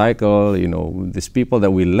can cycle, you know, these people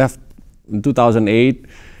that we left in 2008,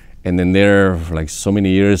 and then they're like so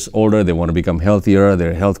many years older, they want to become healthier,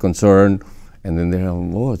 they're health concerned, and then they're,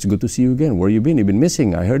 oh, it's good to see you again. Where you been? You've been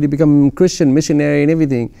missing. I heard you become Christian, missionary and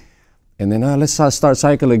everything. And then let's start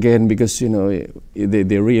cycle again, because, you know,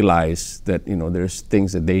 they realize that, you know, there's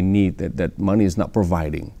things that they need that money is not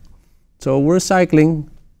providing. So we're cycling.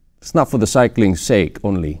 It's not for the cycling's sake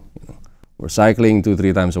only. You know. We're cycling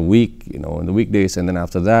 2-3 times a week, you know, on the weekdays, and then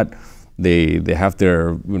after that, they have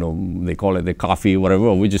their, you know, they call it their coffee,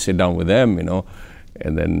 whatever. We just sit down with them, you know,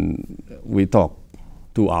 and then we talk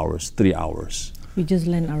 2 hours, 3 hours. We just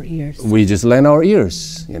lend our ears. We just lend our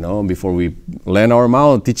ears, you know, before we lend our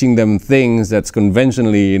mouth, teaching them things that's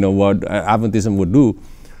conventionally, you know, what Adventism would do.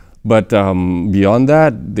 But beyond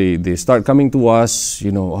that, they start coming to us,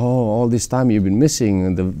 you know, oh, all this time you've been missing,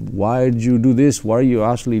 and why did you do this? Why are you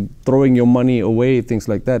actually throwing your money away? Things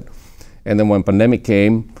like that. And then when pandemic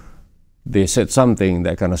came, they said something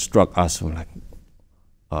that kind of struck us. We're like,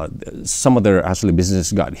 some of their actually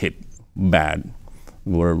businesses got hit bad.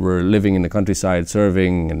 We're living in the countryside,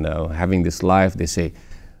 serving and having this life. They say,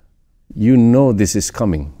 you know this is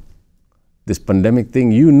coming. This pandemic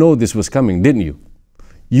thing, you know this was coming, didn't you?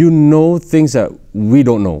 You know things that we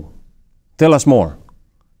don't know. Tell us more.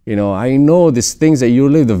 You know, I know these things that you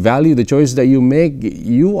live, the value, the choices that you make.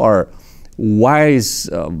 You are wise.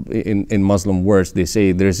 In Muslim words, they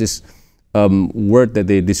say there's this word that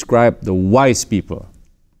they describe the wise people.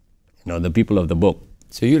 You know, the people of the book.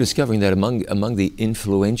 So you're discovering that among the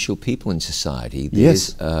influential people in society,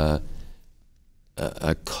 there's Yes.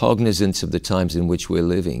 A cognizance of the times in which we're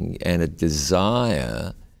living, and a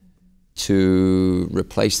desire to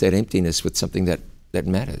replace that emptiness with something that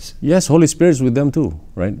matters. Yes, Holy Spirit's with them too,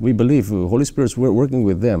 right? We believe Holy Spirit's working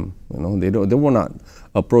with them. You know, they will not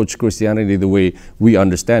approach Christianity the way we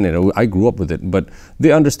understand it. I grew up with it, but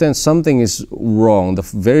they understand something is wrong. The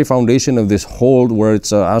very foundation of this hold, where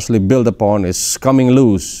it's actually built upon, is coming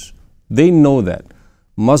loose. They know that.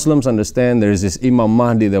 Muslims understand there is this Imam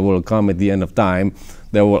Mahdi that will come at the end of time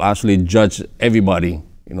that will actually judge everybody.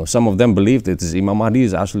 You know, some of them believe that this Imam Mahdi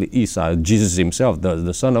is actually Isa, Jesus himself,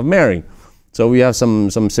 the son of Mary. So we have some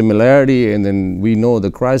similarity, and then we know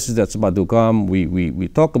the crisis that's about to come. We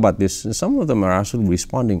talk about this, and some of them are actually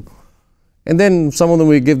responding. And then some of them,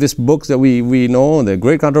 we give these books that we know, the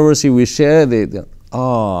great controversy we share. No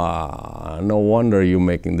wonder you're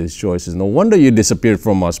making these choices. No wonder you disappeared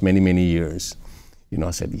from us many, many years. You know,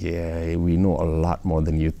 I said, yeah, we know a lot more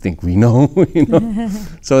than you think we know, you know.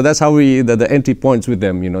 So that's how the entry points with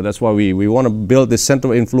them, you know. That's why we want to build this center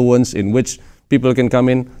of influence in which people can come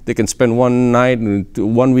in, they can spend one night,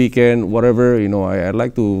 1 weekend, whatever, you know. I'd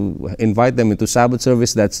like to invite them into Sabbath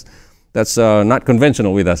service that's not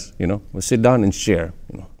conventional with us, you know. We'll sit down and share,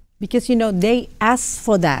 you know. Because, you know, they ask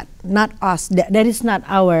for that, not us. That is not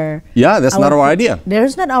our... Yeah, that's not our idea. That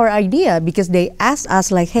is not our idea, because they ask us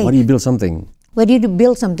like, hey... Why do you build something? Why do you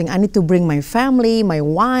build something? I need to bring my family, my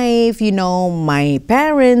wife, you know, my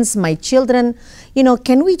parents, my children. You know,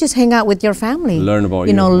 can we just hang out with your family? Learn about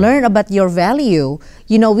you. You know, learn about your value.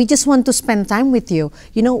 You know, we just want to spend time with you.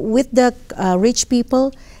 You know, with the rich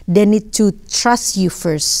people, they need to trust you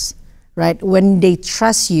first, right? When they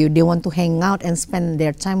trust you, they want to hang out and spend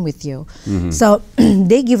their time with you. Mm-hmm. So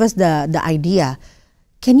they give us the idea.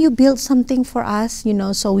 Can you build something for us, you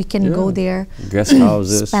know, so we can go there, guest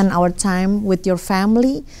houses, spend our time with your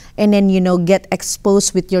family, and then, you know, get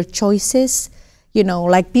exposed with your choices. You know,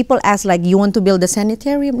 like people ask, like, you want to build a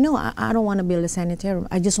sanitarium? No, I don't want to build a sanitarium.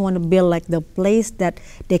 I just want to build like the place that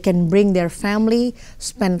they can bring their family,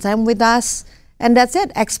 spend time with us, and that's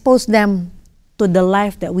it. Expose them to the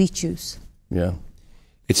life that we choose. Yeah.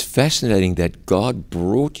 It's fascinating that God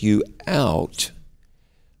brought you out,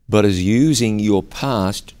 but is using your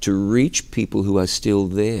past to reach people who are still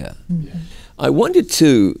there. Mm-hmm. I wanted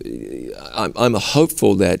to, I'm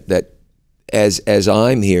hopeful that as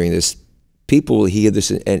I'm hearing this, people will hear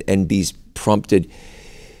this and be prompted.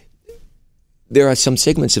 There are some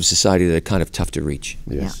segments of society that are kind of tough to reach.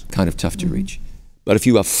 Yes. Kind of tough to reach. But if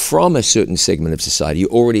you are from a certain segment of society, you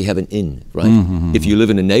already have an in, right? Mm-hmm. If you live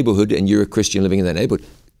in a neighborhood and you're a Christian living in that neighborhood,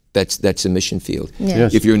 that's a mission field. Yeah.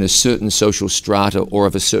 Yes. If you're in a certain social strata or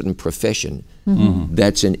of a certain profession,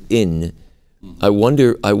 that's an in. I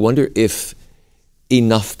wonder if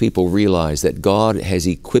enough people realize that God has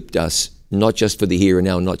equipped us not just for the here and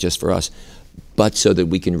now, not just for us, but so that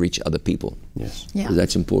we can reach other people. Yes. Yeah.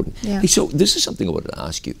 That's important. Yeah. Hey, so this is something I wanted to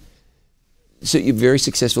ask you. So you're very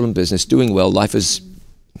successful in business, doing well. Life is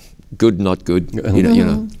good, not good.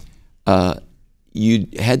 You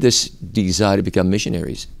had this desire to become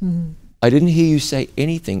missionaries. I didn't hear you say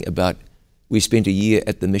anything about we spent a year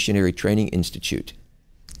at the Missionary Training Institute.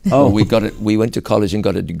 Oh, We went to college and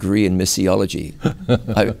got a degree in missiology.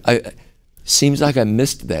 Seems like I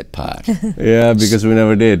missed that part. yeah, because we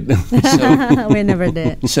never did. We never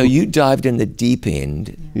did. So you dived in the deep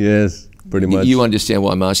end. Yes, pretty much. You understand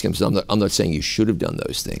why I'm asking. So I'm not saying you should have done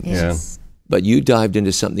those things. Yes. But you dived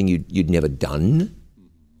into something you'd never done,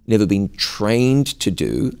 never been trained to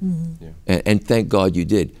do, and thank God you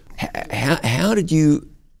did. How did you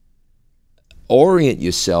orient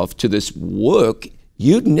yourself to this work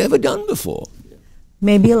you'd never done before?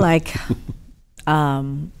 Maybe like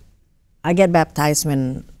I get baptized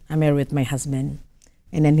when I'm married with my husband,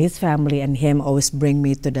 and then his family and him always bring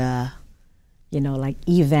me to the, like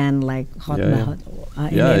event, like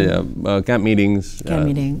camp meetings,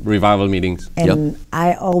 meeting. revival meetings. and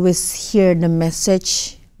I always hear the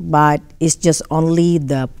message, but it's just only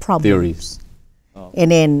the problems. Theories.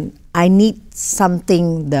 And then I need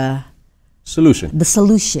something, the Solution.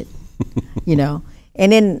 solution,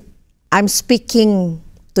 And then I'm speaking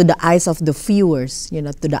to the eyes of the viewers, to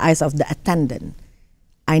the eyes of the attendant.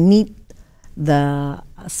 I need the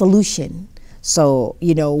solution. So,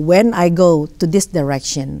 when I go to this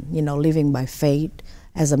direction, living by faith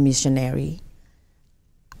as a missionary,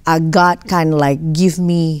 God kind of like give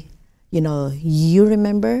me, you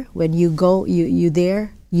remember when you go, you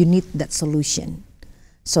there, you need that solution.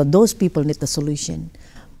 So those people need the solution.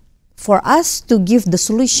 For us to give the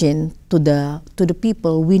solution to the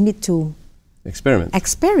people, we need to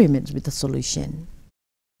experiment with the solution.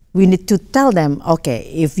 We need to tell them, okay,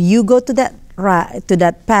 if you go to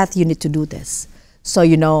that path, you need to do this. So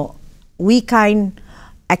we kind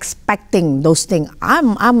expecting those things.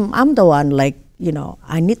 I'm the one like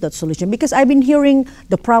I need that solution because I've been hearing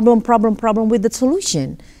the problem with the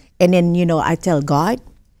solution, and then I tell God,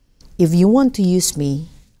 if you want to use me,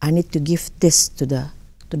 I need to give this to the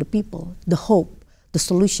people, the hope, the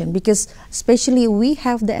solution, because especially we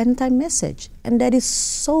have the end time message, and that is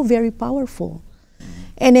so very powerful.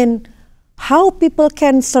 And then how people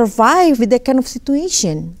can survive with that kind of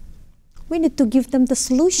situation, we need to give them the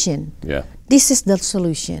solution. Yeah. This is the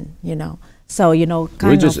solution, So,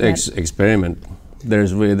 kind We just of experiment.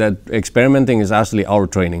 There's really that experimenting is actually our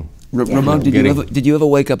training. Ramon, did you ever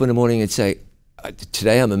wake up in the morning and say,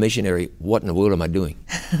 today I'm a missionary, what in the world am I doing?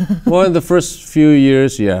 Well, in the first few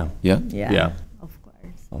years, yeah. Yeah? Yeah. Of course.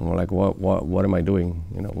 I'm like, what am I doing?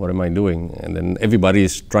 What am I doing? And then everybody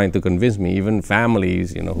is trying to convince me, even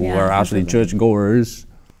families, who are actually churchgoers,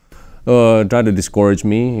 try to discourage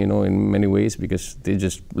me, in many ways because they're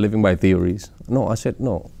just living by theories. No, I said,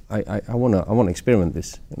 no, I wanna experiment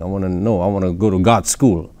this. I wanna know, I wanna go to God's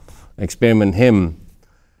school, experiment Him.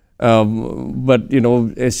 But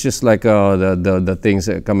it's just like the things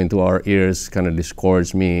that come into our ears kind of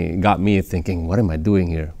discourage me, got me thinking, what am I doing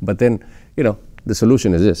here? But then, the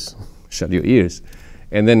solution is this: shut your ears,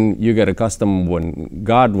 and then you get accustomed when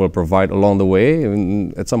God will provide along the way.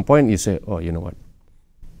 And at some point, you say, oh, you know what?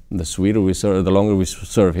 The sweeter we serve, the longer we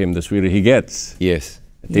serve Him, the sweeter He gets. Yes.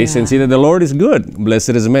 Taste and see that the Lord is good. Blessed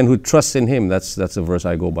is the man who trusts in Him. That's the verse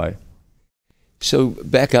I go by. So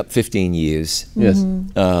back up 15 years. Yes.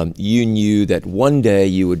 You knew that one day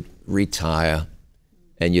you would retire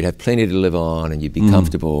and you'd have plenty to live on and you'd be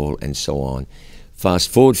comfortable and so on. Fast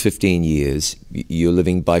forward 15 years, you're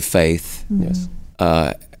living by faith. Yes.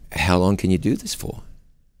 How long can you do this for?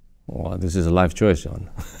 Well, this is a life choice, John.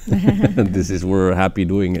 We're happy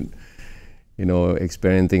doing it.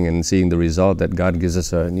 Experiencing and seeing the result that God gives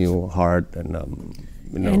us a new heart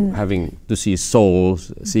and having to see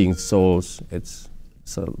souls, seeing souls, it's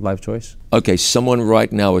a life choice. Okay, someone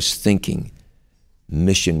right now is thinking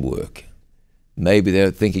mission work. Maybe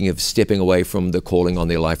they're thinking of stepping away from the calling on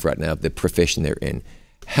their life right now, the profession they're in.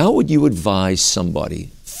 How would you advise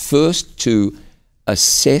somebody first to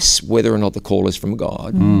assess whether or not the call is from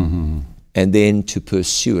God, and then to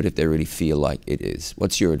pursue it if they really feel like it is?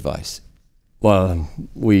 What's your advice? Well,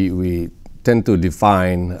 we tend to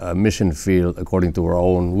define a mission field according to our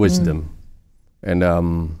own wisdom. And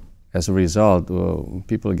as a result,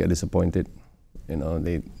 people get disappointed.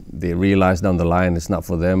 They realize down the line it's not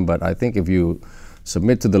for them. But I think if you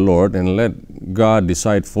submit to the Lord and let God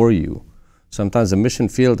decide for you. Sometimes the mission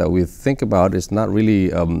field that we think about is not really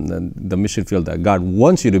the mission field that God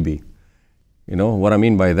wants you to be. You know, what I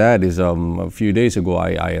mean by that is a few days ago,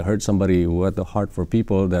 I heard somebody who had the heart for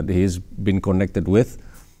people that he's been connected with.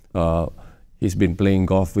 He's been playing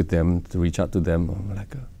golf with them to reach out to them. I'm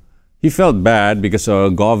like, he felt bad because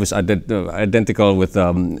golf is identical with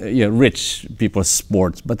rich people's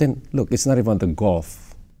sports. But then, look, it's not even the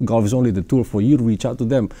golf. Golf is only the tool for you to reach out to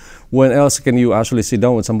them. When else can you actually sit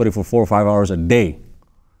down with somebody for 4 or 5 hours a day?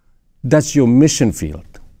 That's your mission field.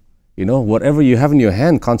 You know, whatever you have in your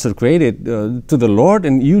hand, consecrate it to the Lord,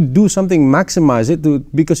 and you do something, maximize it,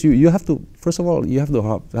 because you have to, first of all, you have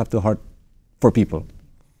the heart for people.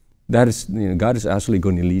 That is, God is actually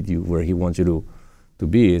going to lead you where He wants you to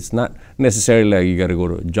be. It's not necessarily like you got to go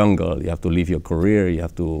to a jungle, you have to leave your career, you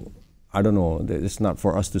have to, I don't know, it's not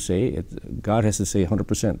for us to say. God has to say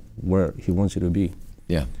 100% where He wants you to be.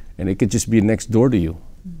 Yeah. And it could just be next door to you,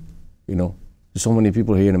 you know. So many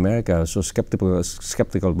people here in America are so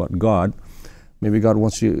skeptical about God. Maybe God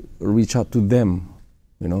wants you to reach out to them,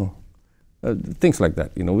 you know. Things like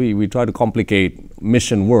that. You know, we try to complicate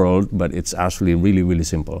mission world, but it's actually really, really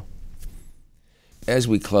simple. As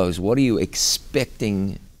we close, what are you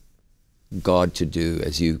expecting God to do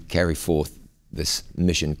as you carry forth this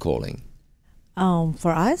mission calling?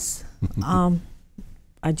 For us,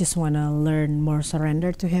 I just want to learn more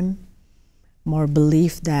surrender to Him, more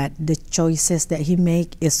belief that the choices that He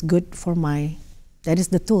make is good for that is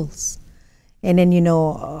the tools. And then, you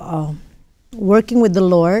know, working with the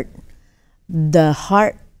Lord, the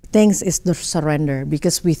hard things is the surrender,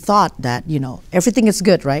 because we thought that, you know, everything is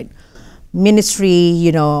good, right? Ministry,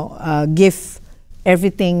 you know, give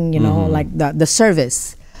everything, you know, like the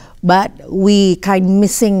service. But we kind of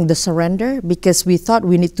missing the surrender, because we thought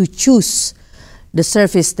we need to choose the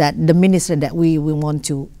service that the ministry that we want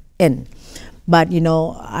to end. But, you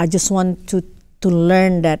know, I just want to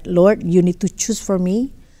learn that, Lord, you need to choose for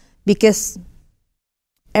me, because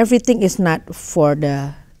everything is not for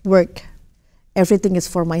the work. Everything is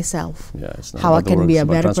for myself. Yeah, it's not how I about the can work, be it's a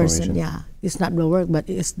about better person. transformation. Yeah, it's not the work, but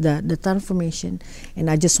it's the transformation. And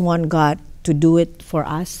I just want God to do it for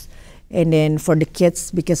us, and then for the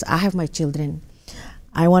kids, because I have my children.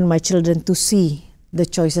 I want my children to see the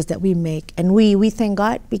choices that we make, and we thank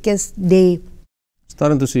God because they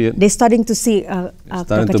Starting to see it. they're starting to see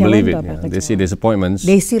Starting to believe it. Yeah. They see disappointments.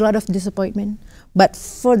 They see a lot of disappointment, but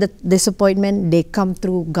for the disappointment, they come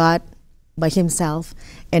through God by Himself,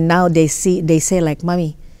 and now they say like,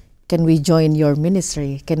 Mommy, can we join your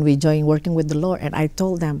ministry? Can we join working with the Lord? And I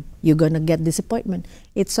told them, you're gonna get disappointment.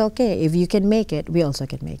 It's okay. If you can make it, we also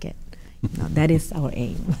can make it. You know, that is our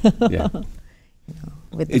aim. Yeah. You know,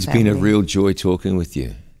 with the It's been a family. real joy talking with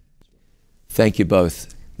you. Thank you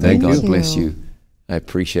both. Thank God you. bless you. I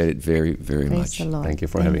appreciate it very, very Praise much. the Lord. Thank you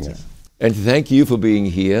for having us. And thank you for being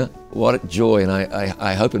here. What a joy. And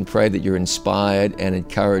I hope and pray that you're inspired and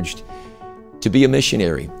encouraged to be a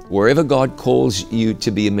missionary. Wherever God calls you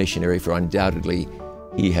to be a missionary, for undoubtedly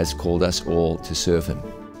He has called us all to serve Him.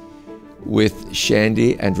 With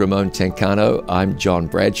Shandy and Ramon Tengkano, I'm John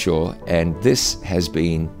Bradshaw, and this has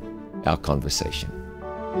been our conversation.